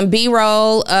to get some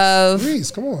B-roll of. Reese,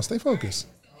 come on, stay focused.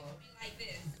 All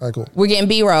right, cool. We're getting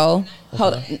B-roll.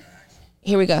 Hold on.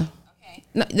 Here we go. Okay.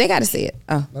 No, they got to see it.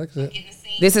 Oh, Like that.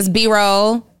 this is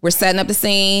B-roll. We're setting up the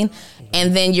scene,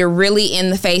 and then you're really in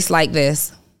the face like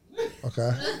this.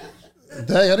 Okay.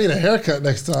 Dang, I need a haircut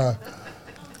next time.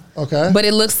 Okay. But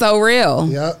it looks so real.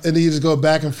 Yeah, and then you just go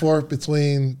back and forth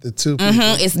between the two people.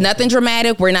 It's nothing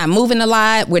dramatic. We're not moving a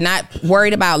lot. We're not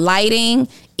worried about lighting.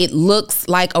 It looks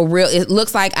like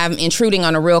I'm intruding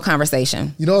on a real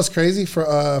conversation. You know what's crazy for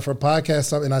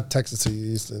podcasts? And I texted to you.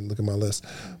 You used to look at my list,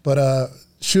 but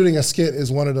shooting a skit is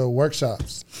one of the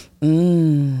workshops.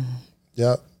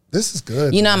 Yep, this is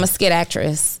good. You know, I'm a skit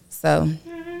actress, so.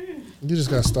 You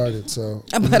just got started, so.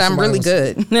 But I'm really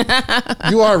good.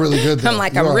 You are really good. Though. I'm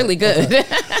like, I'm really good. Okay.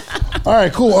 All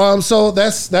right, cool. So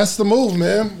that's the move,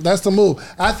 man. That's the move.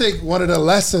 I think one of the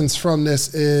lessons from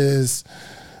this is,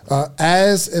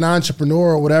 as an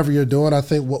entrepreneur or whatever you're doing, I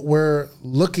think what we're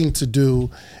looking to do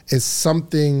is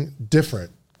something different.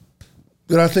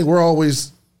 And I think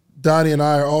Donni and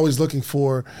I are always looking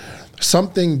for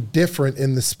something different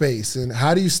in the space. And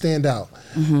how do you stand out?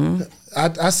 Mm-hmm.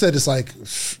 I said this like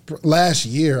last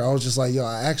year. I was just like, yo,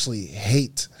 I actually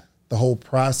hate the whole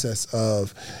process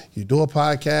of you do a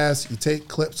podcast, you take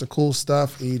clips of cool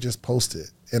stuff, and you just post it.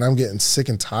 And I'm getting sick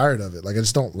and tired of it. Like, I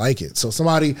just don't like it. So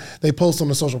they post on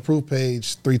the social proof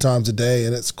page 3 times a day,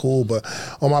 and it's cool. But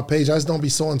on my page, I just don't be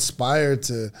so inspired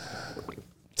to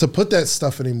put that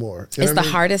stuff anymore. You know it's the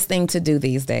hardest thing to do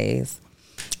these days.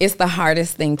 It's the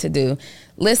hardest thing to do.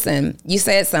 Listen, you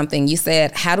said something. You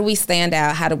said, how do we stand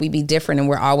out? How do we be different? And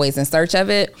we're always in search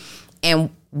of it. And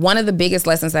one of the biggest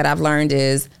lessons that I've learned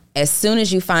is as soon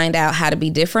as you find out how to be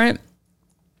different,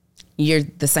 you're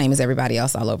the same as everybody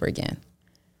else all over again.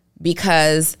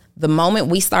 Because the moment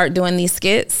we start doing these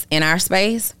skits in our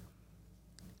space,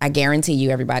 I guarantee you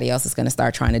everybody else is going to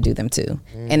start trying to do them too.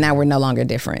 And now we're no longer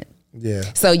different. Yeah.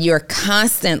 So you're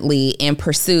constantly in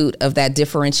pursuit of that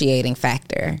differentiating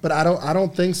factor. But I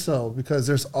don't think so, because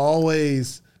there's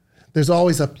always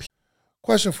a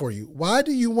question for you. Why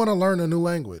do you want to learn a new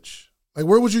language? Like,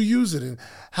 where would you use it and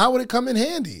how would it come in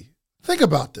handy? Think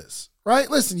about this, right?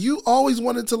 Listen, you always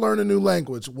wanted to learn a new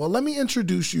language. Well, let me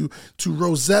introduce you to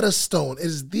Rosetta Stone. It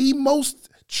is the most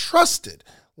trusted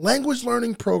language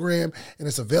learning program, and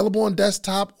it's available on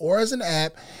desktop or as an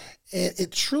app. And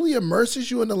it truly immerses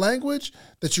you in the language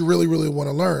that you really, really want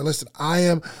to learn. Listen, I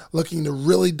am looking to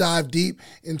really dive deep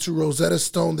into Rosetta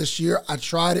Stone this year. I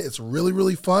tried it. It's really,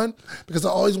 really fun because I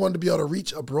always wanted to be able to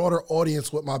reach a broader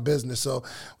audience with my business. So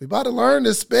we about to learn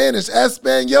this Spanish.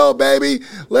 Espanol, baby.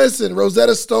 Listen,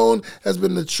 Rosetta Stone has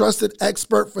been the trusted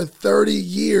expert for 30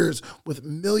 years with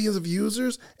millions of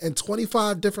users and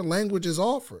 25 different languages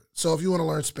offered. So if you want to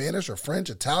learn Spanish or French,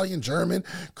 Italian, German,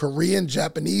 Korean,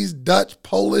 Japanese, Dutch,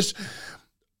 Polish,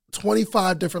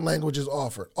 25 different languages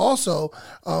offered. Also,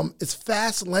 it's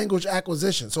fast language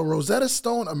acquisition. So Rosetta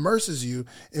Stone immerses you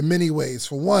in many ways.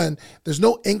 For one, there's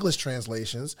no English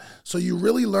translations, so you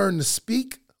really learn to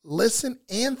speak, listen,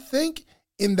 and think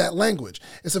in that language.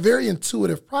 It's a very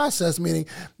intuitive process, meaning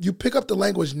you pick up the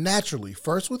language naturally,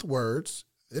 first with words,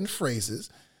 then phrases,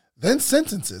 then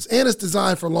sentences, and it's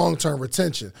designed for long-term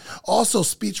retention. Also,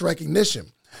 speech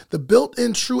recognition. The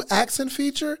built-in true accent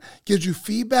feature gives you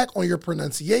feedback on your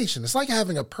pronunciation. It's like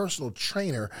having a personal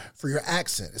trainer for your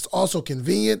accent. It's also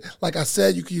convenient. Like I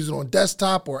said, you can use it on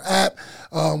desktop or app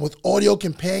with audio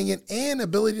companion and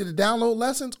ability to download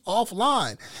lessons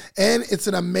offline. And it's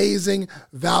an amazing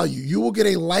value. You will get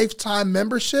a lifetime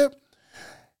membership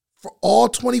for all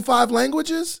 25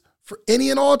 languages, for any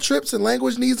and all trips and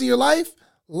language needs in your life.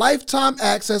 Lifetime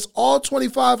access, all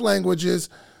 25 languages,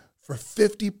 for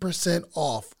 50%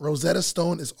 off. Rosetta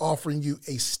Stone is offering you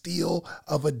a steal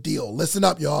of a deal. Listen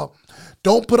up, y'all.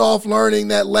 Don't put off learning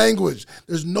that language.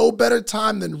 There's no better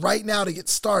time than right now to get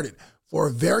started. For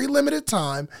a very limited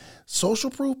time,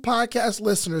 Social Proof Podcast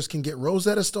listeners can get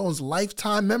Rosetta Stone's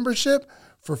lifetime membership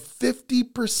for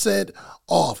 50%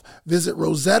 off. Visit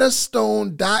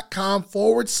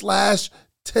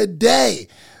rosettastone.com/today.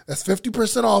 That's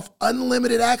 50% off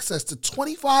unlimited access to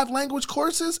 25 language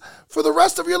courses for the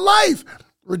rest of your life.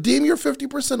 Redeem your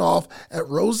 50% off at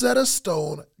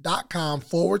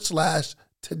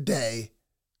rosettastone.com/today.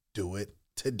 Do it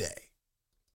today.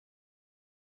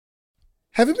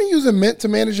 Have you been using Mint to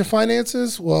manage your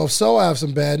finances? Well, if so, I have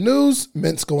some bad news.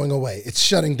 Mint's going away. It's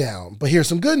shutting down. But here's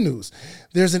some good news.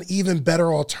 There's an even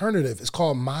better alternative. It's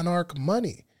called Monarch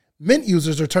Money. Mint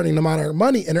users are turning to Monarch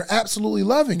Money and are absolutely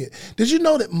loving it. Did you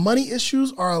know that money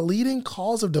issues are a leading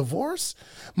cause of divorce?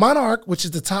 Monarch, which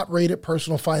is the top-rated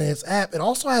personal finance app, it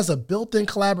also has a built-in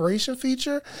collaboration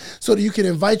feature so that you can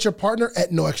invite your partner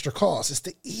at no extra cost. It's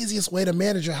the easiest way to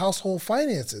manage your household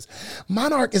finances.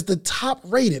 Monarch is the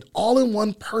top-rated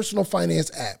all-in-one personal finance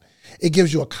app. It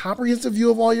gives you a comprehensive view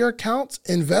of all your accounts,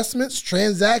 investments,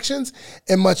 transactions,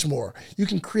 and much more. You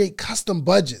can create custom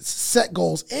budgets, set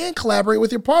goals, and collaborate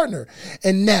with your partner.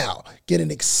 And now, get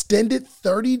an extended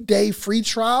 30-day free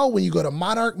trial when you go to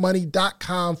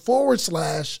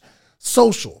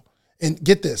monarchmoney.com/social. And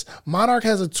get this, Monarch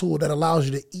has a tool that allows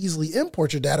you to easily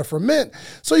import your data from Mint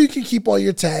so you can keep all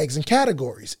your tags and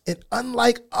categories. And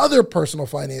unlike other personal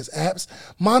finance apps,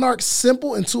 Monarch's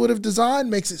simple, intuitive design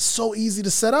makes it so easy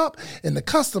to set up and to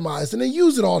customize and to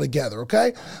use it all together,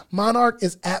 okay? Monarch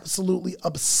is absolutely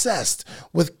obsessed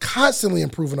with constantly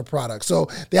improving the product. So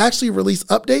they actually release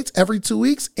updates every 2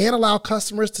 weeks and allow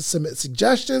customers to submit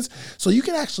suggestions so you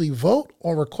can actually vote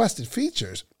on requested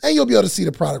features. And you'll be able to see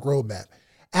the product roadmap.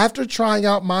 After trying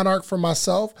out Monarch for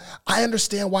myself, I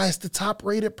understand why it's the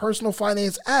top-rated personal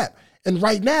finance app. And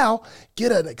right now,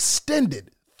 get an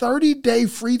extended 30-day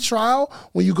free trial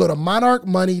when you go to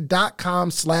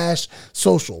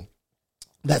monarchmoney.com/social.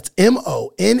 That's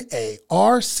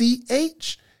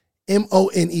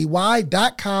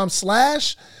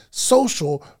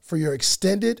monarchmoney.com/social for your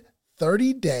extended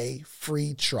 30-day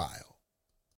free trial.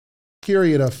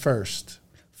 Period of first.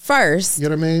 First. You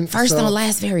know what I mean? First don't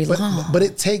last very long. But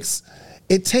it takes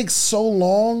so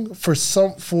long for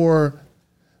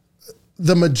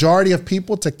the majority of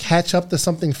people to catch up to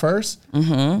something first.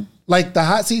 Mm-hmm. Like the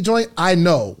hot seat joint, I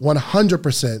know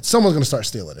 100% someone's gonna start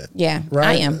stealing it. Yeah, right?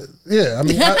 I am. Yeah, I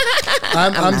mean,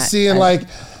 I'm seeing like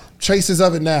traces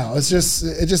of it now. It just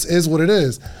is what it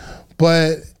is.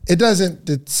 But it doesn't.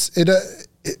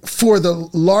 For the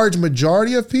large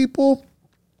majority of people,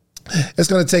 it's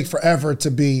going to take forever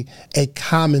to be a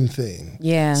common thing.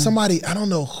 Yeah. Somebody, I don't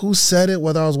know who said it,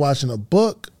 whether I was watching a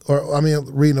book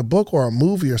reading a book or a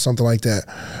movie or something like that,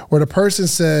 where the person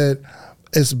said,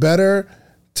 it's better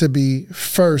to be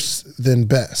first than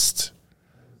best.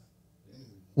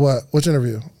 What? Which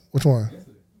interview? Which one?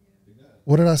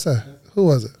 What did I say? Who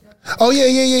was it? Oh, yeah.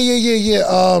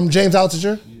 James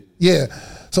Altucher. Yeah.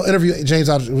 So interview James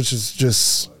Altucher, which is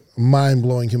just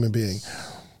mind-blowing human being.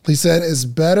 He said it's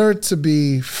better to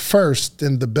be first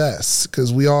than the best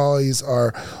because we always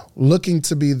are looking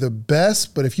to be the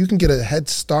best. But if you can get a head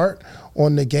start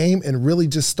on the game and really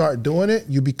just start doing it,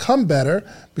 you become better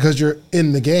because you're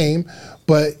in the game.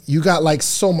 But you got like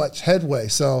so much headway.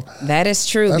 So that is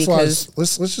true. That's because why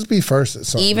let's just be first at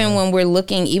something. Even when we're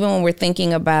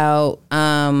thinking about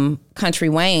Country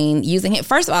Wayne, using him.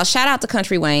 First of all, shout out to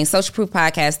Country Wayne. Social Proof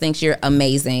Podcast thinks you're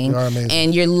amazing. You are amazing.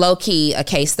 And you're low-key a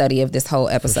case study of this whole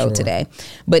episode today.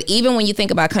 But even when you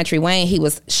think about Country Wayne, he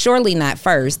was surely not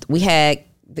first. We had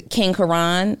King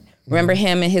Karan. Remember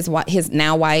him and his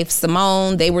now wife,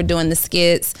 Simone? They were doing the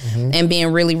skits and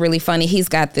being really, really funny. He's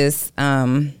got this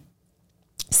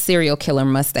serial killer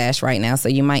mustache right now, so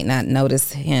you might not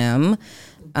notice him,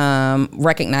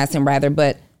 recognize him rather,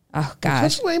 but oh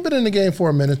gosh. Country ain't been in the game for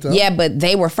a minute though. Yeah, but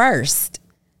they were first.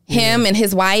 Him and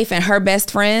his wife and her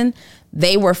best friend,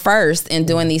 they were first in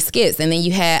doing these skits. And then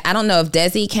you had, I don't know if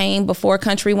Desi came before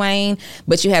Country Wayne,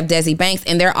 but you have Desi Banks,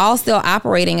 and they're all still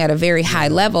operating at a very high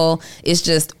level. It's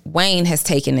just Wayne has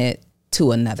taken it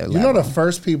to another level. You know, the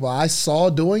first people I saw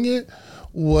doing it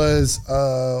was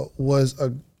a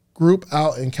group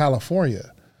out in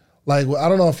California. Like, I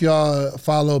don't know if y'all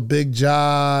follow Big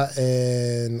Ja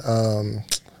and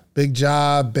Big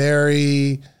Ja,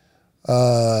 Barry,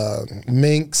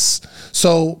 Minx.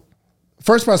 So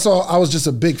first time I saw, I was just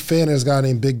a big fan of this guy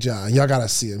named Big Ja. Y'all gotta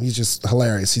see him. He's just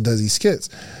hilarious. He does these skits.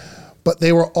 But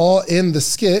they were all in the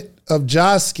skit of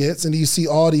Ja's skits, and you see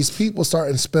all these people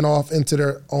starting to spin off into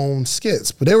their own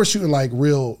skits. But they were shooting like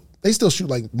they still shoot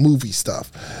like movie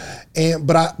stuff.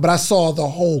 But I saw the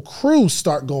whole crew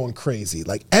start going crazy.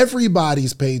 Like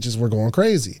everybody's pages were going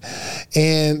crazy.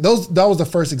 And that was the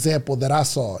first example that I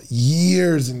saw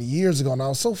years and years ago. And I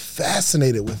was so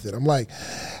fascinated with it. I'm like,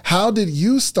 how did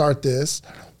you start this?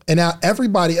 And now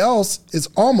everybody else is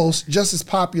almost just as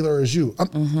popular as you.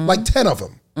 Like 10 of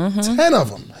them. 10 of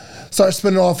them start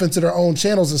spinning off into their own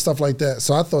channels and stuff like that.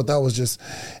 So I thought that was just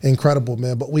incredible,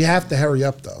 man. But we have to hurry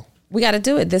up though. We got to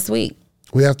do it this week.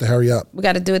 We have to hurry up. We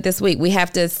got to do it this week. We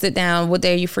have to sit down. What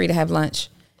day are you free to have lunch?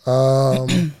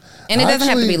 And it doesn't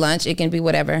have to be lunch. It can be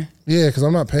whatever. Yeah, because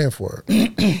I'm not paying for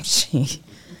it.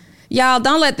 Y'all,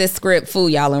 don't let this script fool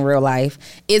y'all in real life.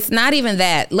 It's not even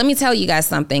that. Let me tell you guys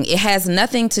something. It has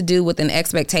nothing to do with an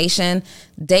expectation.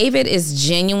 David is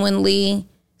genuinely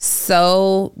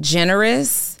so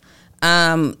generous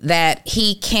that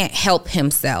he can't help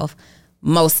himself.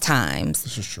 Most times.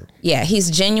 This is true. Yeah, he's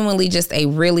genuinely just a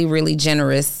really, really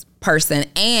generous person.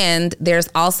 And there's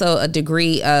also a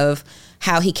degree of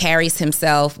how he carries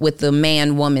himself with the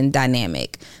man-woman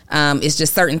dynamic. It's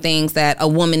just certain things that a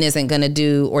woman isn't going to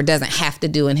do or doesn't have to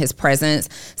do in his presence.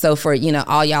 So for,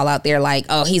 all y'all out there like,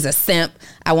 oh, he's a simp.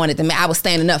 I was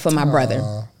standing up for my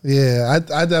brother. Yeah,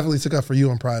 I definitely took up for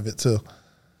you in private too.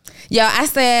 Yo, I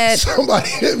said... Somebody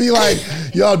hit me like,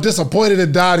 y'all disappointed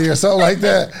in Donni or something like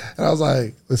that. And I was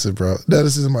like, listen, bro, no,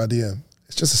 this isn't my DM.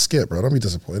 It's just a skit, bro. Don't be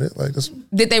disappointed. Like this.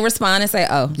 Did they respond and say,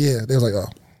 oh? Yeah, they was like, oh.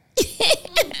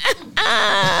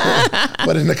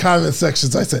 But in the comment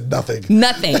sections, I said nothing.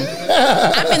 Nothing.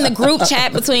 I'm in the group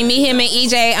chat between me, him, and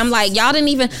EJ. I'm like, y'all didn't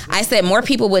even... I said more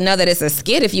people would know that it's a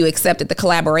skit if you accepted the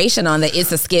collaboration on the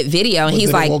It's a Skit video. And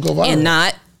he's like, and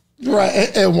not... Right,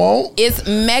 it won't. It's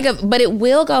mega, but it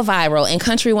will go viral. And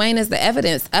Country Wayne is the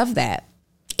evidence of that.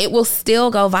 It will still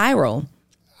go viral.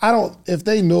 If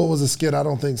they knew it was a skit, I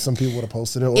don't think some people would have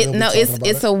posted it.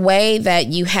 It's a way that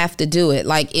you have to do it.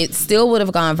 Like, it still would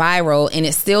have gone viral and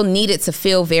it still needed to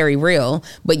feel very real.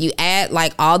 But you add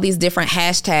like all these different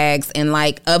hashtags, and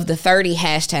like of the 30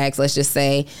 hashtags, let's just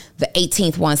say the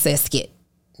 18th one says skit.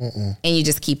 And you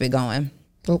just keep it going.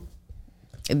 Nope.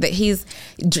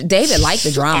 David liked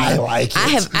the drama. I like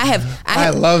it.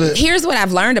 I love it. Here's what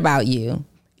I've learned about you.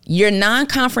 You're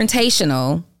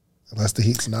non-confrontational. Unless the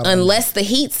heat's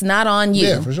not on you.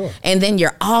 Yeah, for sure. And then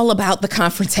you're all about the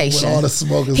confrontation. With all the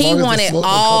smoke. He wanted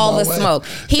all the smoke.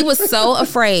 He was so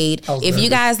afraid. If you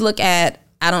guys look at,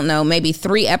 I don't know, maybe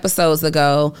 3 episodes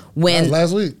ago when... That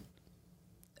was last week.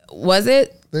 Was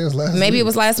it? Maybe it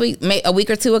was last week, a week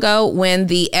or two ago, when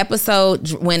the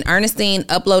episode, when Ernestine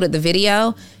uploaded the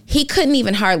video, he couldn't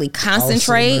even hardly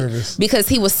concentrate because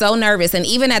he was so nervous. And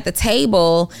even at the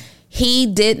table, he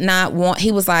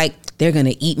was like, they're going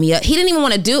to eat me up. He didn't even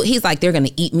want to do it. He's like, they're going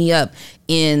to eat me up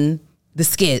in the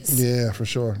skits. Yeah, for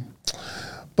sure.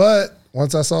 But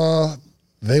once I saw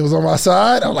they was on my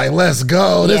side, I'm like, let's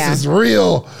go. This is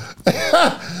real.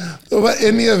 But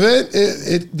in the event,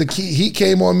 the heat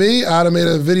came on me. I'd have made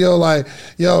a video like,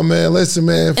 yo, man, listen,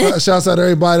 man, shouts out to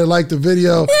everybody that liked the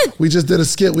video. We just did a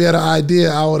skit. We had an idea.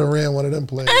 I would have ran one of them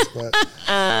plays. But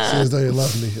seems though you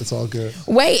love me. It's all good.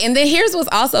 Wait, and then here's what's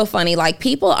also funny. Like,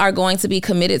 people are going to be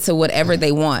committed to whatever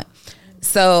they want.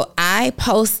 So I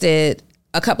posted,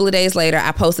 a couple of days later,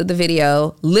 I posted the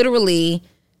video, literally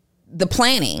the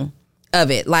planning of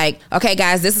it. Like, okay,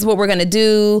 guys, this is what we're going to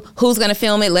do. Who's going to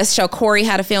film it? Let's show Corey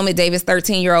how to film it, David's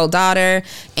 13-year-old daughter,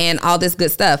 and all this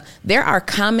good stuff. There are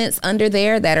comments under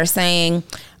there that are saying,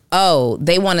 oh,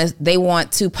 they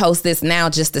want to post this now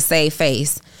just to save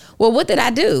face. Well, what did I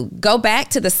do? Go back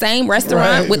to the same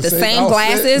restaurant with the same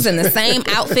glasses and the same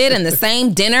outfit and the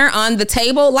same dinner on the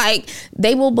table? Like,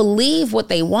 they will believe what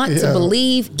they want to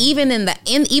believe, even in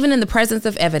the presence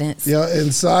of evidence. Yeah,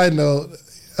 and side note,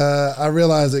 I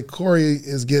realized that Corey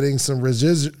is getting some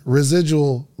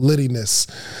residual littiness.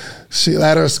 She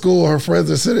at her school, her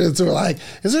friends are sitting to her like,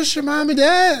 "Is this your mom and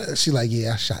dad?" She like,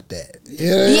 "Yeah, I shot that."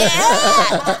 Yeah.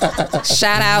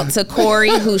 Shout out to Corey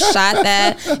who shot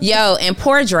that. Yo, and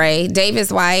poor Dre,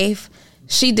 David's wife.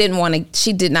 She did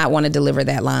not want to deliver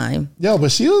that line. Yo,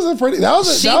 but she was that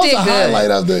was a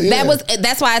highlight of the. Yeah.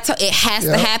 That's why it has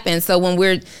to happen. So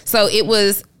it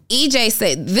was EJ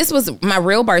said this was my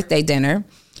real birthday dinner.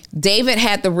 David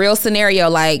had the real scenario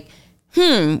like,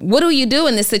 what do you do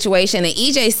in this situation? And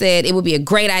EJ said it would be a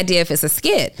great idea if it's a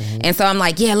skit. Mm-hmm. And so I'm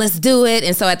like, yeah, let's do it.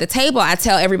 And so at the table, I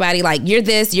tell everybody like, you're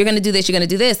this, you're going to do this, you're going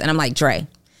to do this. And I'm like, Dre,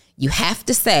 you have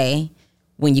to say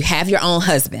when you have your own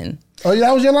husband. Oh,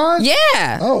 that was your line?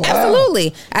 Yeah. Oh, wow.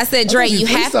 Absolutely. I said, Dre, you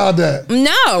have to freestyle that.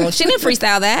 No, she didn't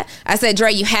freestyle that. I said,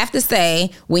 Dre, you have to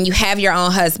say when you have your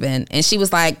own husband. And she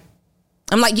was like,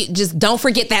 I'm like, you just don't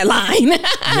forget that line.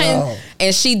 Wow.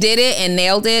 And she did it and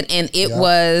nailed it. And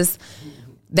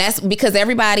that's because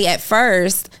everybody at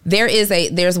first,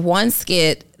 there's one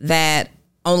skit that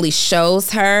only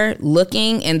shows her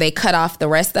looking and they cut off the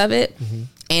rest of it. Mm-hmm.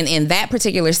 And in that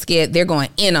particular skit, they're going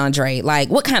in on Dre. Like,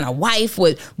 what kind of wife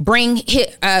would bring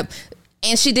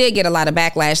and she did get a lot of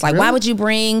backlash. Like, really? Why would you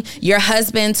bring your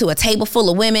husband to a table full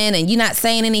of women and you not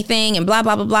saying anything and blah,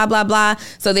 blah, blah, blah, blah, blah.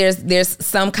 So there's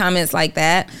some comments like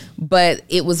that. But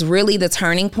it was really the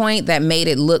turning point that made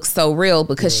it look so real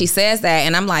because she says that.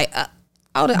 And I'm like,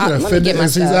 let me get my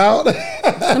stuff.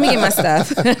 Let me get my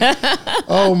stuff.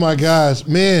 Oh my gosh,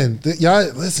 man!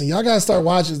 Y'all gotta start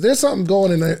watching. There's something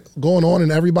going on in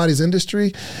everybody's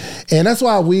industry, and that's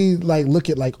why we like look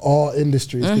at like all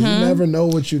industries because you never know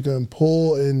what you can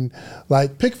pull and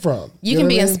like pick from. You can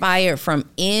be inspired from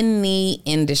any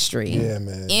industry. Yeah,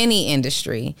 man. Any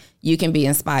industry you can be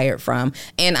inspired from,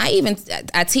 and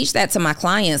I teach that to my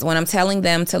clients when I'm telling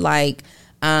them to like.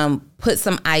 put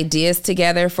some ideas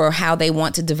together for how they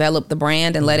want to develop the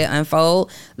brand and let it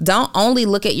unfold, don't only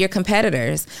look at your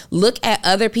competitors. Look at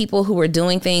other people who are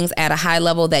doing things at a high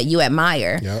level that you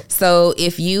admire. Yep. So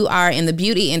if you are in the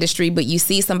beauty industry, but you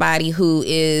see somebody who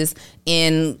is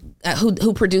in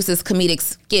who produces comedic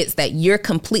skits that you're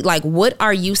complete, like, what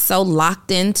are you so locked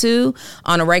into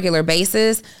on a regular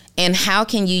basis? And how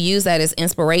can you use that as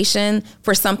inspiration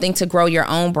for something to grow your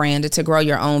own brand or to grow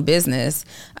your own business?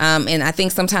 And I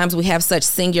think sometimes we have such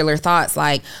singular thoughts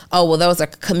like, oh, well, those are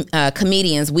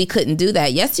comedians. We couldn't do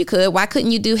that. Yes, you could. Why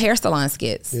couldn't you do hair salon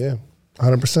skits? Yeah,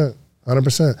 100%.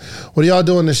 100%. What are y'all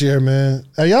doing this year, man?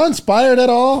 Are y'all inspired at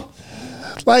all?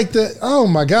 Like oh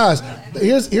my gosh.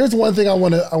 Here's one thing I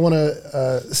want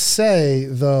to say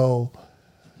though,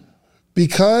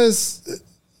 because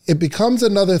it becomes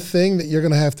another thing that you're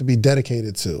going to have to be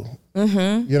dedicated to.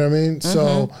 Mm-hmm. You know what I mean? Mm-hmm.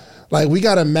 So like we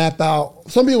got to map out,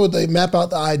 some people, they map out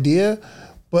the idea,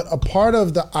 but a part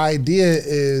of the idea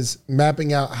is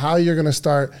mapping out how you're going to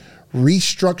start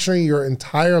restructuring your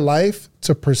entire life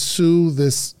to pursue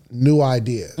this new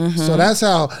idea. Mm-hmm. So that's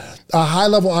how a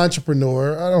high-level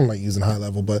entrepreneur, I don't like using high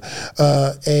level, but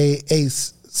a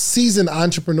seasoned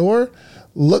entrepreneur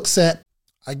looks at,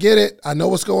 I get it, I know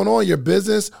what's going on, your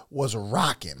business was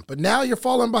rocking, but now you're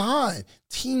falling behind.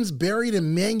 Teams buried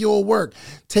in manual work,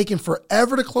 taking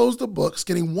forever to close the books,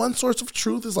 getting one source of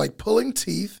truth is like pulling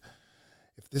teeth.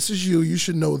 If this is you, you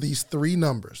should know these three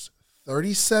numbers: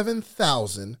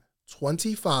 37,000,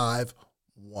 25,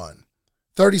 1.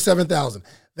 37,000.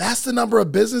 That's the number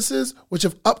of businesses which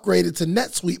have upgraded to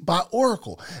NetSuite by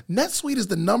Oracle. NetSuite is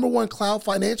the #1 cloud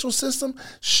financial system,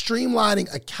 streamlining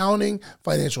accounting,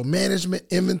 financial management,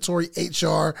 inventory,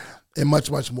 HR, and much,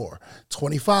 much more.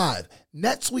 25.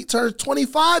 NetSuite turns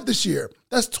 25 this year.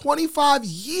 That's 25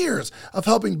 years of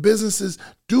helping businesses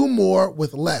do more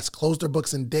with less, close their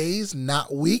books in days,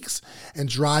 not weeks, and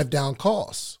drive down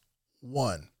costs.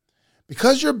 1.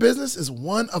 Because your business is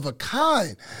one of a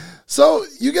kind. So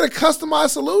you get a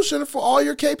customized solution for all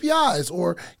your KPIs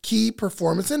or key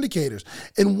performance indicators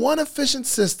in one efficient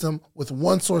system with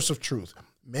one source of truth.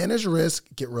 Manage risk,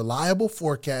 get reliable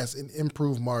forecasts, and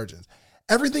improve margins.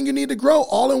 Everything you need to grow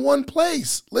all in one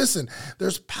place. Listen,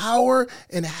 there's power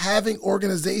in having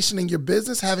organization in your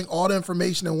business, having all the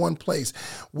information in one place.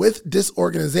 With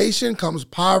disorganization comes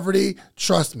poverty.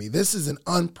 Trust me, this is an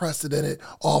unprecedented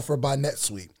offer by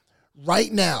NetSuite.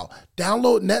 Right now,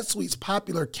 download NetSuite's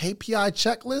popular KPI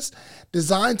checklist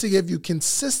designed to give you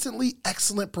consistently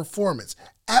excellent performance,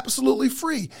 absolutely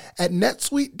free at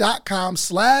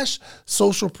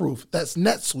netsuite.com/socialproof. That's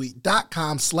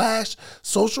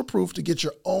netsuite.com/socialproof to get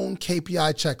your own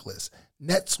KPI checklist.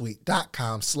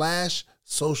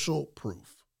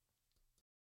 netsuite.com/socialproof.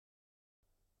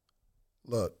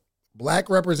 Look,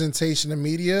 Black representation in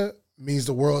media means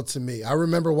the world to me. I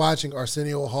remember watching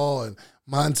Arsenio Hall and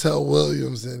Montel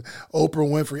Williams and Oprah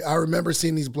Winfrey. I remember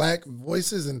seeing these Black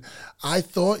voices and I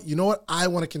thought, you know what? I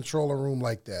want to control a room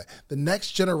like that. The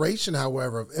next generation,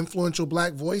 however, of influential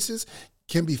Black voices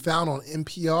can be found on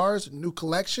NPR's new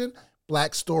collection,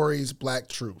 Black Stories, Black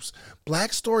Truths.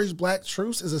 Black Stories, Black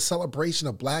Truths is a celebration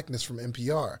of Blackness from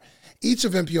NPR. Each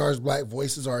of NPR's Black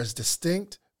voices are as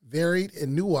distinct, varied,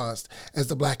 and nuanced as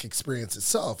the Black experience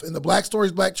itself. In the Black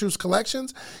Stories, Black Truths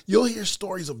collections, you'll hear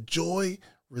stories of joy,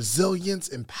 resilience,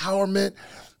 empowerment,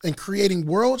 and creating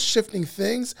world-shifting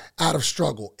things out of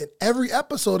struggle. And every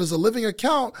episode is a living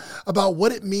account about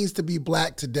what it means to be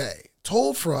Black today,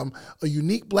 told from a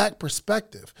unique Black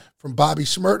perspective. From Bobby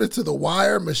Shmurda to The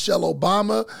Wire, Michelle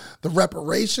Obama, the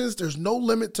reparations, there's no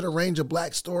limit to the range of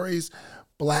Black stories,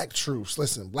 Black truths.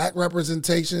 Listen, Black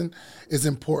representation is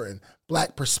important.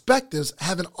 Black perspectives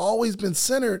haven't always been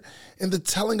centered in the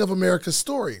telling of America's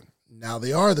story. Now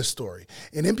they are the story.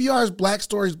 In NPR's Black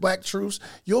Stories, Black Truths,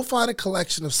 you'll find a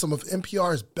collection of some of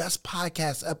NPR's best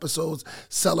podcast episodes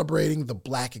celebrating the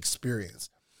Black experience.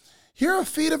 Here are a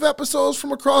feed of episodes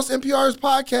from across NPR's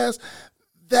podcast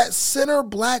that center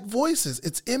Black voices.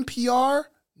 It's NPR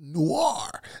Noir.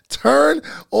 Turn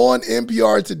on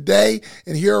NPR today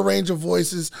and hear a range of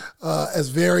voices as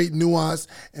varied, nuanced,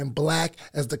 and Black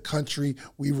as the country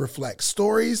we reflect.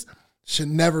 Stories should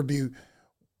never be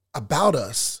about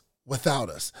us without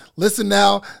us. Listen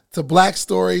now to Black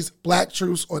Stories, Black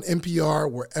Truths on NPR,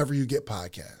 wherever you get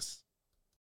podcasts.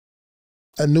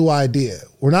 A new idea.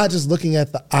 We're not just looking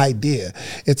at the idea.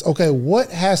 It's, okay,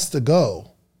 what has to go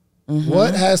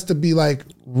What has to be like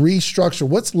restructured?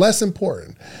 What's less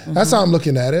important? That's how I'm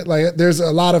looking at it. Like there's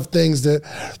a lot of things that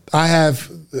I have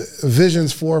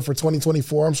visions for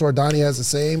 2024. I'm sure Donni has the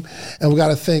same. And we got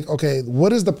to think, okay,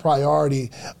 what is the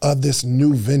priority of this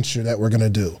new venture that we're going to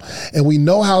do? And we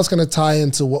know how it's going to tie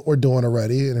into what we're doing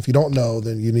already. And if you don't know,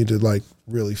 then you need to like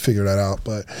really figure that out.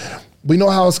 But we know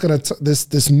how it's going to,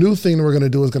 this new thing that we're going to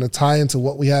do is going to tie into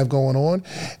what we have going on.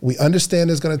 We understand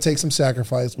it's going to take some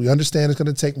sacrifice. We understand it's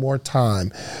going to take more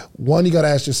time. One, you got to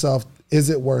ask yourself, is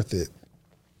it worth it?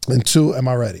 And two, am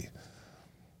I ready?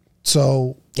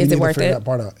 So is it worth it? That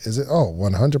part out. Is it? Oh,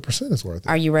 100% it's worth it.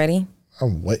 Are you ready?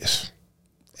 I'm with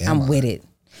it.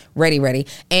 Ready.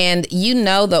 And you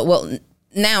know that, well,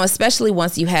 now, especially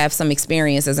once you have some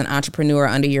experience as an entrepreneur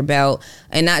under your belt,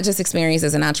 and not just experience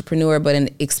as an entrepreneur, but an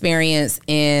experience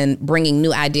in bringing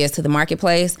new ideas to the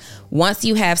marketplace. Once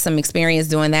you have some experience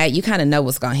doing that, you kind of know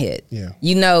what's going to hit. Yeah.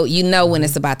 You know when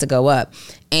it's about to go up.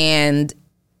 And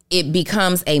it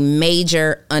becomes a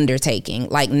major undertaking,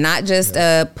 like not just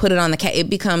put it on the it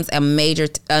becomes a major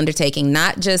undertaking,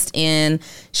 not just in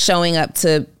showing up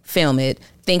to film it,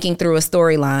 thinking through a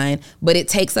storyline, but it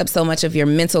takes up so much of your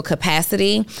mental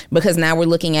capacity because now we're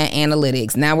looking at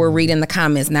analytics. Now we're reading the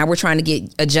comments. Now we're trying to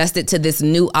get adjusted to this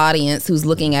new audience who's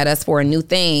looking at us for a new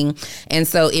thing. And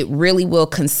so it really will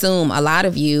consume a lot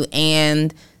of you,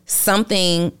 and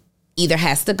something either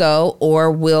has to go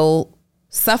or will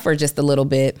suffer just a little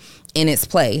bit in its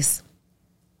place.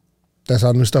 That's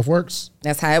how new stuff works.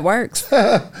 That's how it works.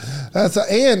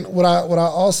 And what I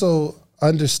also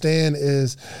understand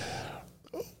is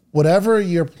whatever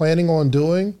you're planning on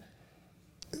doing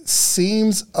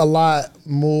seems a lot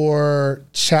more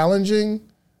challenging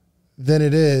than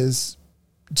it is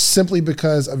simply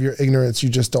because of your ignorance. You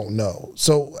just don't know.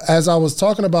 So as I was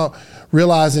talking about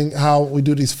realizing how we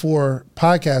do these 4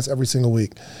 podcasts every single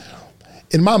week,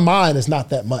 in my mind, it's not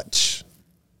that much.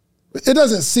 It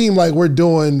doesn't seem like we're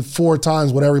doing 4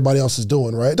 times what everybody else is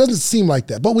doing, right? It doesn't seem like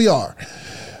that, but we are.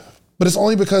 But it's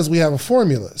only because we have a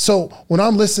formula. So when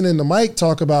I'm listening to Mike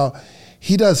talk about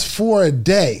he does 4 a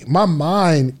day, my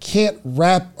mind can't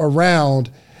wrap around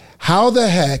how the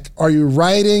heck are you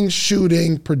writing,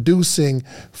 shooting, producing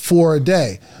 4 a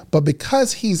day? But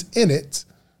because he's in it,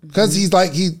 because he's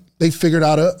like, they figured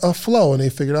out a flow and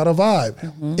they figured out a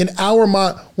vibe. In our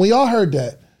mind, we all heard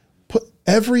that. Put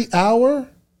every hour,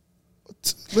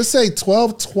 let's say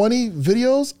 12, 20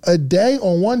 videos a day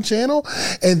on one channel.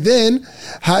 And then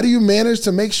how do you manage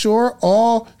to make sure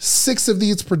all 6 of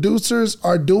these producers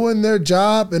are doing their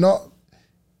job and all?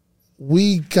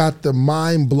 We got the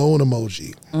mind blown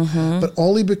emoji, but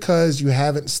only because you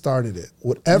haven't started it.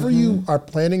 Whatever you are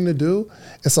planning to do,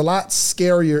 it's a lot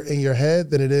scarier in your head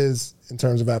than it is in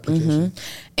terms of application.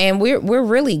 And we're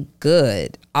really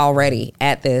good already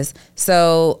at this.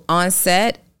 So on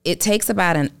set, it takes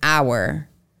about an hour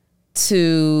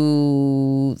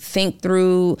to think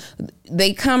through.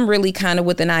 They come really kind of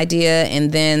with an idea,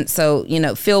 and then so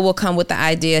Phil will come with the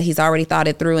idea. He's already thought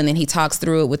it through, and then he talks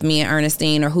through it with me and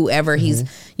Ernestine or whoever he's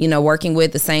working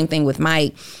with. The same thing with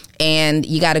Mike. And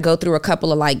you got to go through a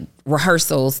couple of like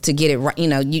rehearsals to get it right.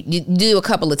 You do a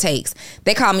couple of takes.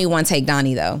 They call me one take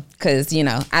Donni though, because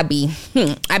I be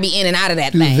in and out of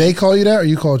that thing. Do they call you that, or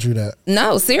you called you that?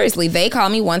 No, seriously, they call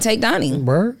me one take Donni.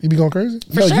 Bro, you be going crazy?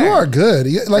 For sure. You are good.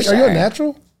 Like, are you a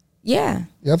natural? Yeah.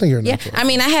 Yeah, I think you're a natural. I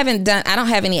mean, I don't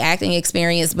have any acting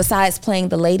experience besides playing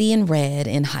the lady in red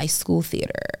in high school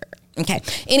theater. Okay.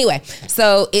 Anyway,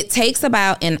 so it takes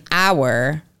about an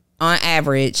hour on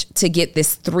average to get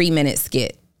this 3-minute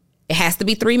skit. It has to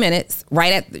be 3 minutes,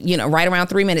 right around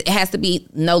 3 minutes. It has to be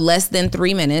no less than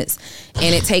 3 minutes.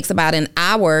 And it takes about an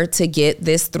hour to get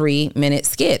this 3-minute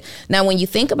skit. Now, when you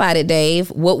think about it,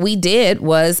 Dave, what we did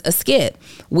was a skit.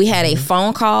 We had a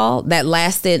phone call that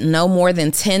lasted no more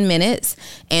than 10 minutes.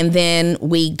 And then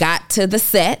we got to the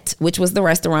set, which was the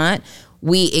restaurant.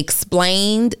 We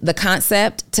explained the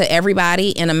concept to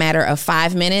everybody in a matter of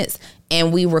 5 minutes.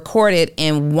 And we recorded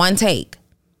in one take.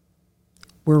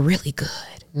 We're really good.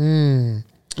 We're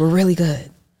really good.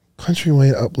 Country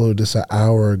Wayne uploaded this an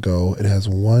hour ago. It has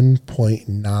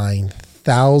 1.9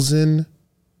 thousand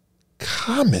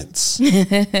comments.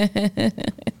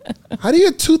 How do you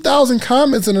get 2,000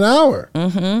 comments in an hour?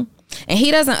 And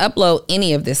he doesn't upload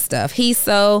any of this stuff.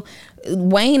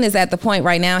 Wayne is at the point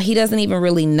right now, he doesn't even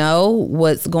really know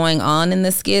what's going on in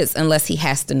the skits unless he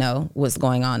has to know what's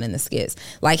going on in the skits.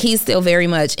 Like, he's still very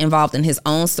much involved in his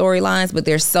own storylines, but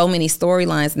there's so many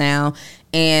storylines now,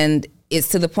 and it's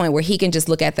to the point where he can just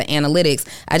look at the analytics.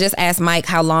 I just asked Mike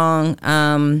how long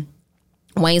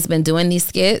Wayne's been doing these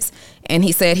skits, and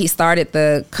he said he started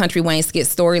the Country Wayne skit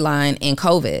storyline in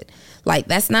COVID. Like,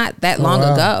 that's not that long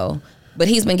ago. But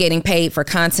he's been getting paid for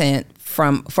content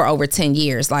for over 10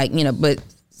 years. Like, you know, but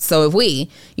so have we,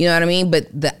 you know what I mean? But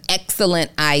the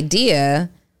excellent idea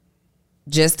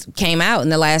just came out in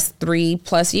the last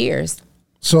 3+ years.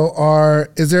 So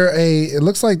it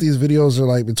looks like these videos are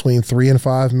like between 3 and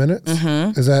 5 minutes.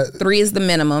 Mm-hmm. Is that 3 is the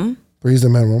minimum? 3 is the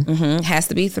minimum. Mm-hmm. It has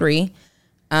to be 3.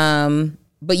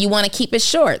 But you want to keep it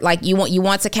short. Like you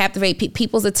want to captivate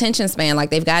people's attention span.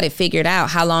 Like they've got it figured out.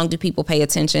 How long do people pay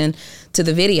attention to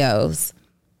the videos?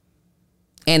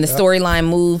 And the storyline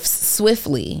moves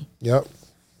swiftly. Yep.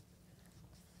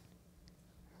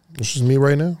 This is me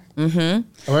right now.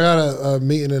 Mm-hmm. I got a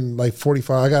meeting in like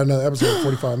 45. I got another episode in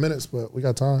 45 minutes, but we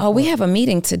got time. Oh, we have a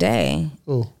meeting today.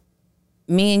 Ooh.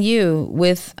 Me and you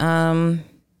with, you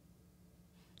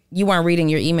weren't reading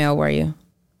your email, were you?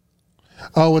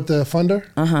 Oh, with the funder?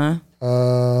 Uh-huh.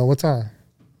 What time?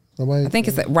 I think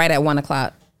it's right at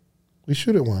 1:00. We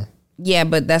shoot at 1. Yeah,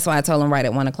 but that's why I told him right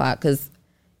at 1:00 because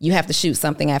you have to shoot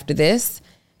something after this.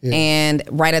 Yeah. And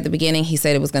right at the beginning, he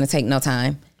said it was going to take no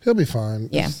time. He'll be fine.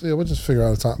 Yeah. We'll just figure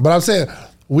out a time. But I'm saying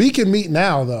we can meet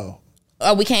now, though.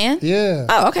 Oh, we can? Yeah.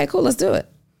 Oh, okay, cool. Let's do it.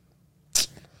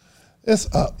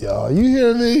 It's up, y'all. You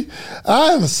hear me?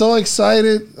 I am so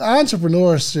excited.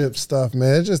 Entrepreneurship stuff,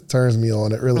 man, it just turns me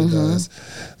on. It really does.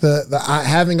 The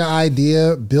having an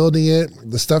idea, building it,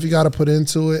 the stuff you got to put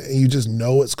into it, and you just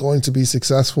know it's going to be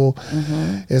successful.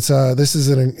 It's this is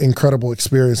an incredible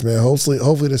experience, man. Hopefully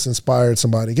this inspired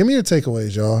somebody. Give me your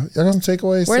takeaways, y'all. Y'all got some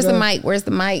takeaways? Where's today? the mic? Where's the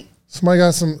mic? Somebody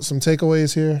got some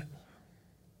takeaways here?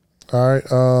 All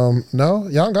right. No,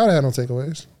 y'all don't gotta have no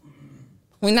takeaways.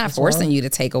 We're not forcing you to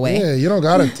take away. Yeah, you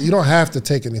don't have to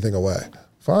take anything away.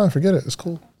 Fine, forget it. It's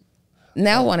cool.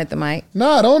 Nell wanted the mic.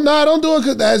 Don't do it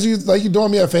 'cause as you like you doing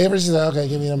me a favor. She's like, okay,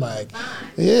 give me the mic.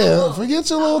 Yeah, forget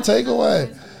your little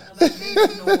takeaway.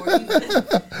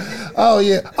 Oh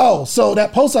yeah. Oh, so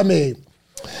that post I made.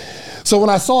 So when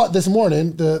I saw it this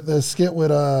morning, the skit with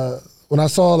when I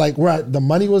saw like where the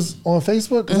money was on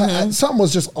Facebook, 'cause something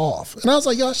was just off. And I was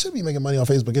like, yo, I should be making money on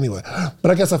Facebook anyway.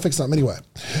 But I guess I fixed something anyway.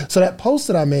 So that post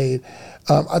that I made,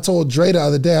 I told Dre the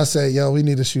other day, I said, yo, we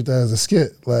need to shoot that as a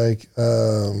skit. Like,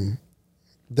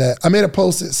 that I made a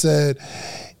post that said,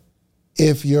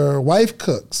 if your wife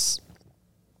cooks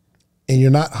and you're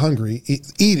not hungry,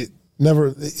 eat it.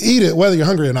 Never eat it, whether you're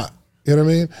hungry or not. You know what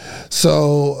I mean?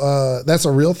 So that's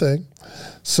a real thing.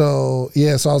 So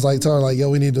yeah, so I was like telling her like,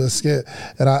 yo, we need to do a skit,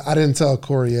 and I didn't tell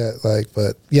Corey yet, like,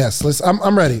 but yes,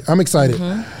 I'm ready. I'm excited.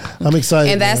 I'm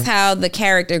excited. And that's how the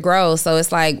character grows. So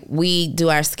it's like we do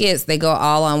our skits; they go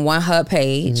all on one hub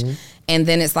page. And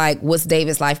then it's like, what's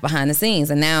David's life behind the scenes?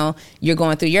 And now you're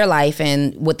going through your life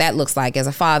and what that looks like as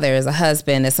a father, as a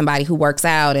husband, as somebody who works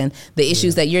out, and the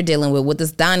issues that you're dealing with. What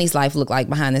does Donnie's life look like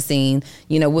behind the scene?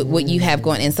 You know, what you have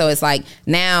going. And so it's like,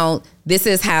 now this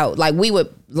is how, like, we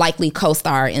would likely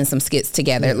co-star in some skits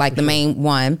together, like the main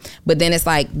one. But then it's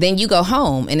like, then you go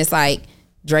home and it's like,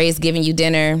 Dre's giving you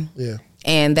dinner. Yeah.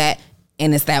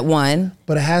 And it's that one.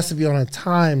 But it has to be on a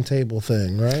timetable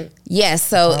thing, right? Yes.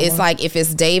 So it's like if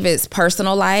it's David's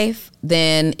personal life,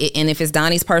 and if it's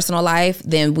Donnie's personal life,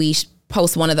 then we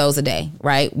post one of those a day,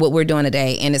 right? What we're doing a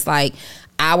day. And it's like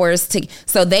hours to,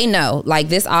 so they know, like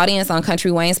this audience on Country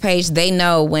Wayne's page, they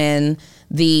know when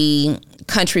the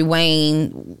Country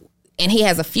Wayne, and he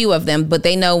has a few of them, but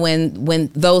they know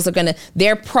when those are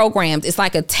they're programmed. It's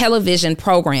like a television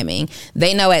programming.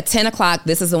 They know at 10 o'clock,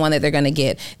 this is the one that they're going to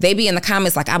get. They be in the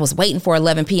comments like, I was waiting for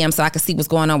 11 p.m. so I could see what's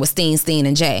going on with Steen,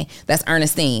 and Jay. That's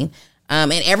Ernestine.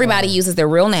 And everybody uses their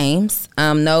real names.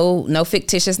 No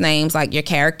fictitious names. Like your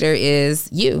character is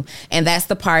you. And that's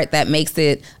the part that makes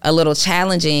it a little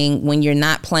challenging when you're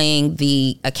not playing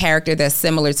a character that's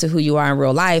similar to who you are in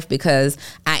real life, because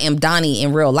I am Donni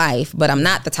in real life, but I'm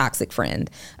not the toxic friend.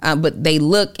 But they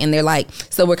look and they're like,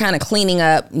 so we're kind of cleaning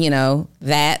up,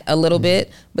 that a little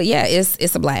bit. But yeah,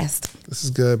 it's a blast. This is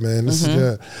good, man. This is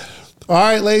good. All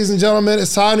right, ladies and gentlemen,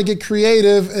 it's time to get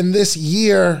creative in this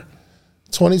year.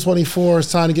 2024, it's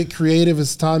time to get creative.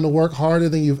 It's time to work harder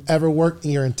than you've ever worked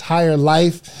in your entire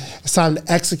life. It's time to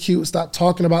execute. Stop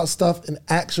talking about stuff and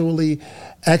actually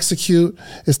execute.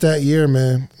 It's that year,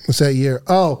 man. It's that year.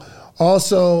 Oh,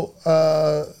 also,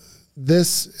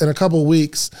 in a couple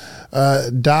weeks,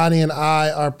 Donni and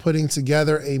I are putting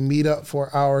together a meetup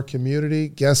for our community.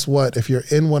 Guess what? If you're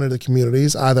in one of the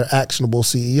communities, either Actionable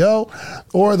CEO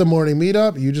or the Morning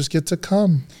Meetup, you just get to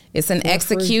come. It's an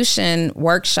execution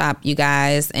workshop, you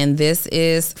guys, and this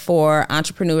is for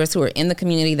entrepreneurs who are in the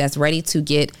community that's ready to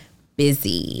get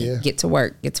busy. Get to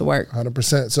work.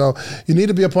 100%. So you need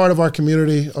to be a part of our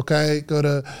community, okay? Go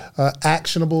to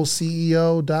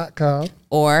actionableceo.com.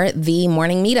 Or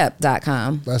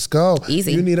themorningmeetup.com. Let's go.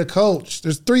 Easy. You need a coach.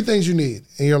 There's 3 things you need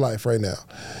in your life right now.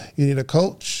 You need a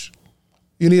coach.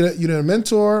 You need a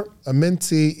mentor, a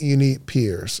mentee, and you need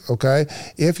peers, okay?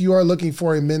 If you are looking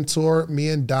for a mentor, me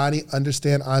and Donni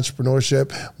understand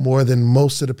entrepreneurship more than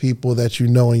most of the people that you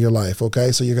know in your life,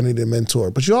 okay? So you're gonna need a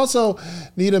mentor. But you also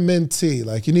need a mentee.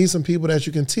 Like, you need some people that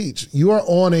you can teach. You are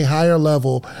on a higher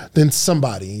level than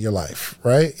somebody in your life,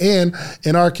 right? And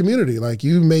in our community, like,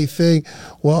 you may think,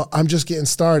 well, I'm just getting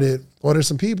started. Well, there's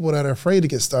some people that are afraid to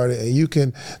get started, and you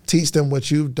can teach them what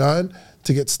you've done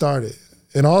to get started.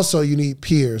 And also, you need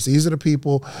peers. These are the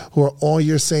people who are on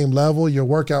your same level, your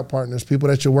workout partners, people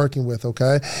that you're working with,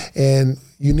 okay? And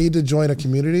you need to join a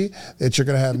community that you're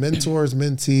going to have mentors,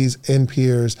 mentees, and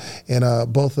peers. And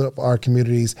both of our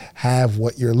communities have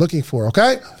what you're looking for,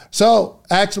 okay? So,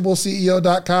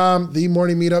 actionableceo.com,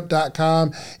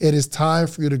 themorningmeetup.com. It is time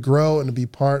for you to grow and to be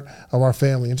part of our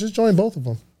family. And just join both of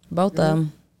them. Both of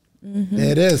them. Mm-hmm.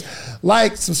 It is.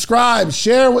 Like, subscribe,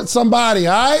 share with somebody,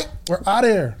 all right? We're out of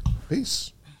here.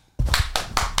 Peace.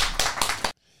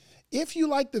 If you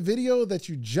like the video that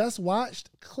you just watched,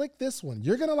 click this one.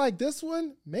 You're going to like this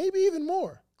one, maybe even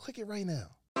more. Click it right now.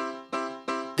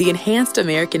 The Enhanced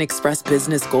American Express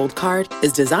Business Gold Card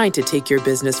is designed to take your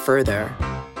business further.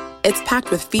 It's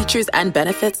packed with features and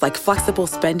benefits like flexible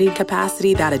spending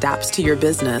capacity that adapts to your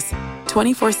business,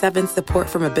 24/7 support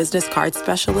from a business card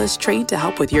specialist trained to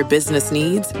help with your business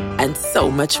needs, and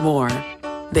so much more.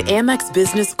 The Amex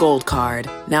Business Gold Card,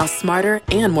 now smarter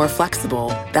and more flexible.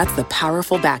 That's the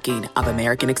powerful backing of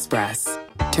American Express.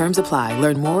 Terms apply.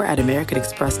 Learn more at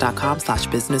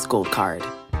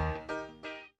americanexpress.com/businessgoldcard.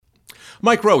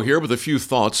 Mike Rowe here with a few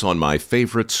thoughts on my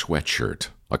favorite sweatshirt.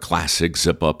 A classic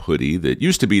zip-up hoodie that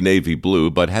used to be navy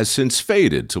blue but has since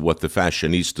faded to what the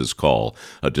fashionistas call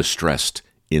a distressed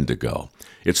indigo.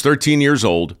 It's 13 years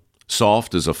old,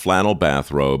 soft as a flannel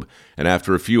bathrobe, and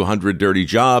after a few hundred dirty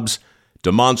jobs,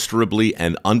 demonstrably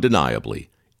and undeniably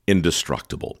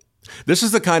indestructible. This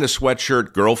is the kind of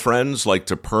sweatshirt girlfriends like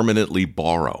to permanently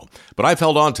borrow. But I've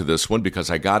held on to this one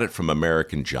because I got it from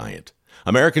American Giant.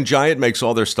 American Giant makes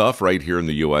all their stuff right here in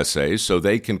the USA so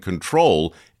they can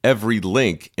control every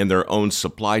link in their own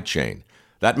supply chain.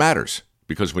 That matters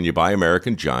because when you buy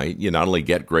American Giant, you not only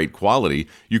get great quality,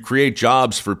 you create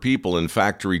jobs for people in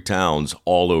factory towns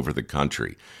all over the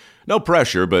country. No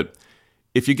pressure, but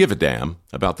if you give a damn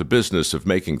about the business of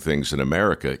making things in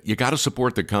America, you got to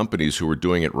support the companies who are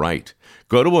doing it right.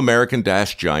 Go to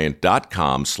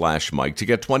american-giant.com/Mike to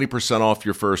get 20% off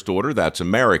your first order. That's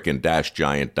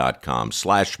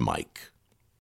american-giant.com/Mike.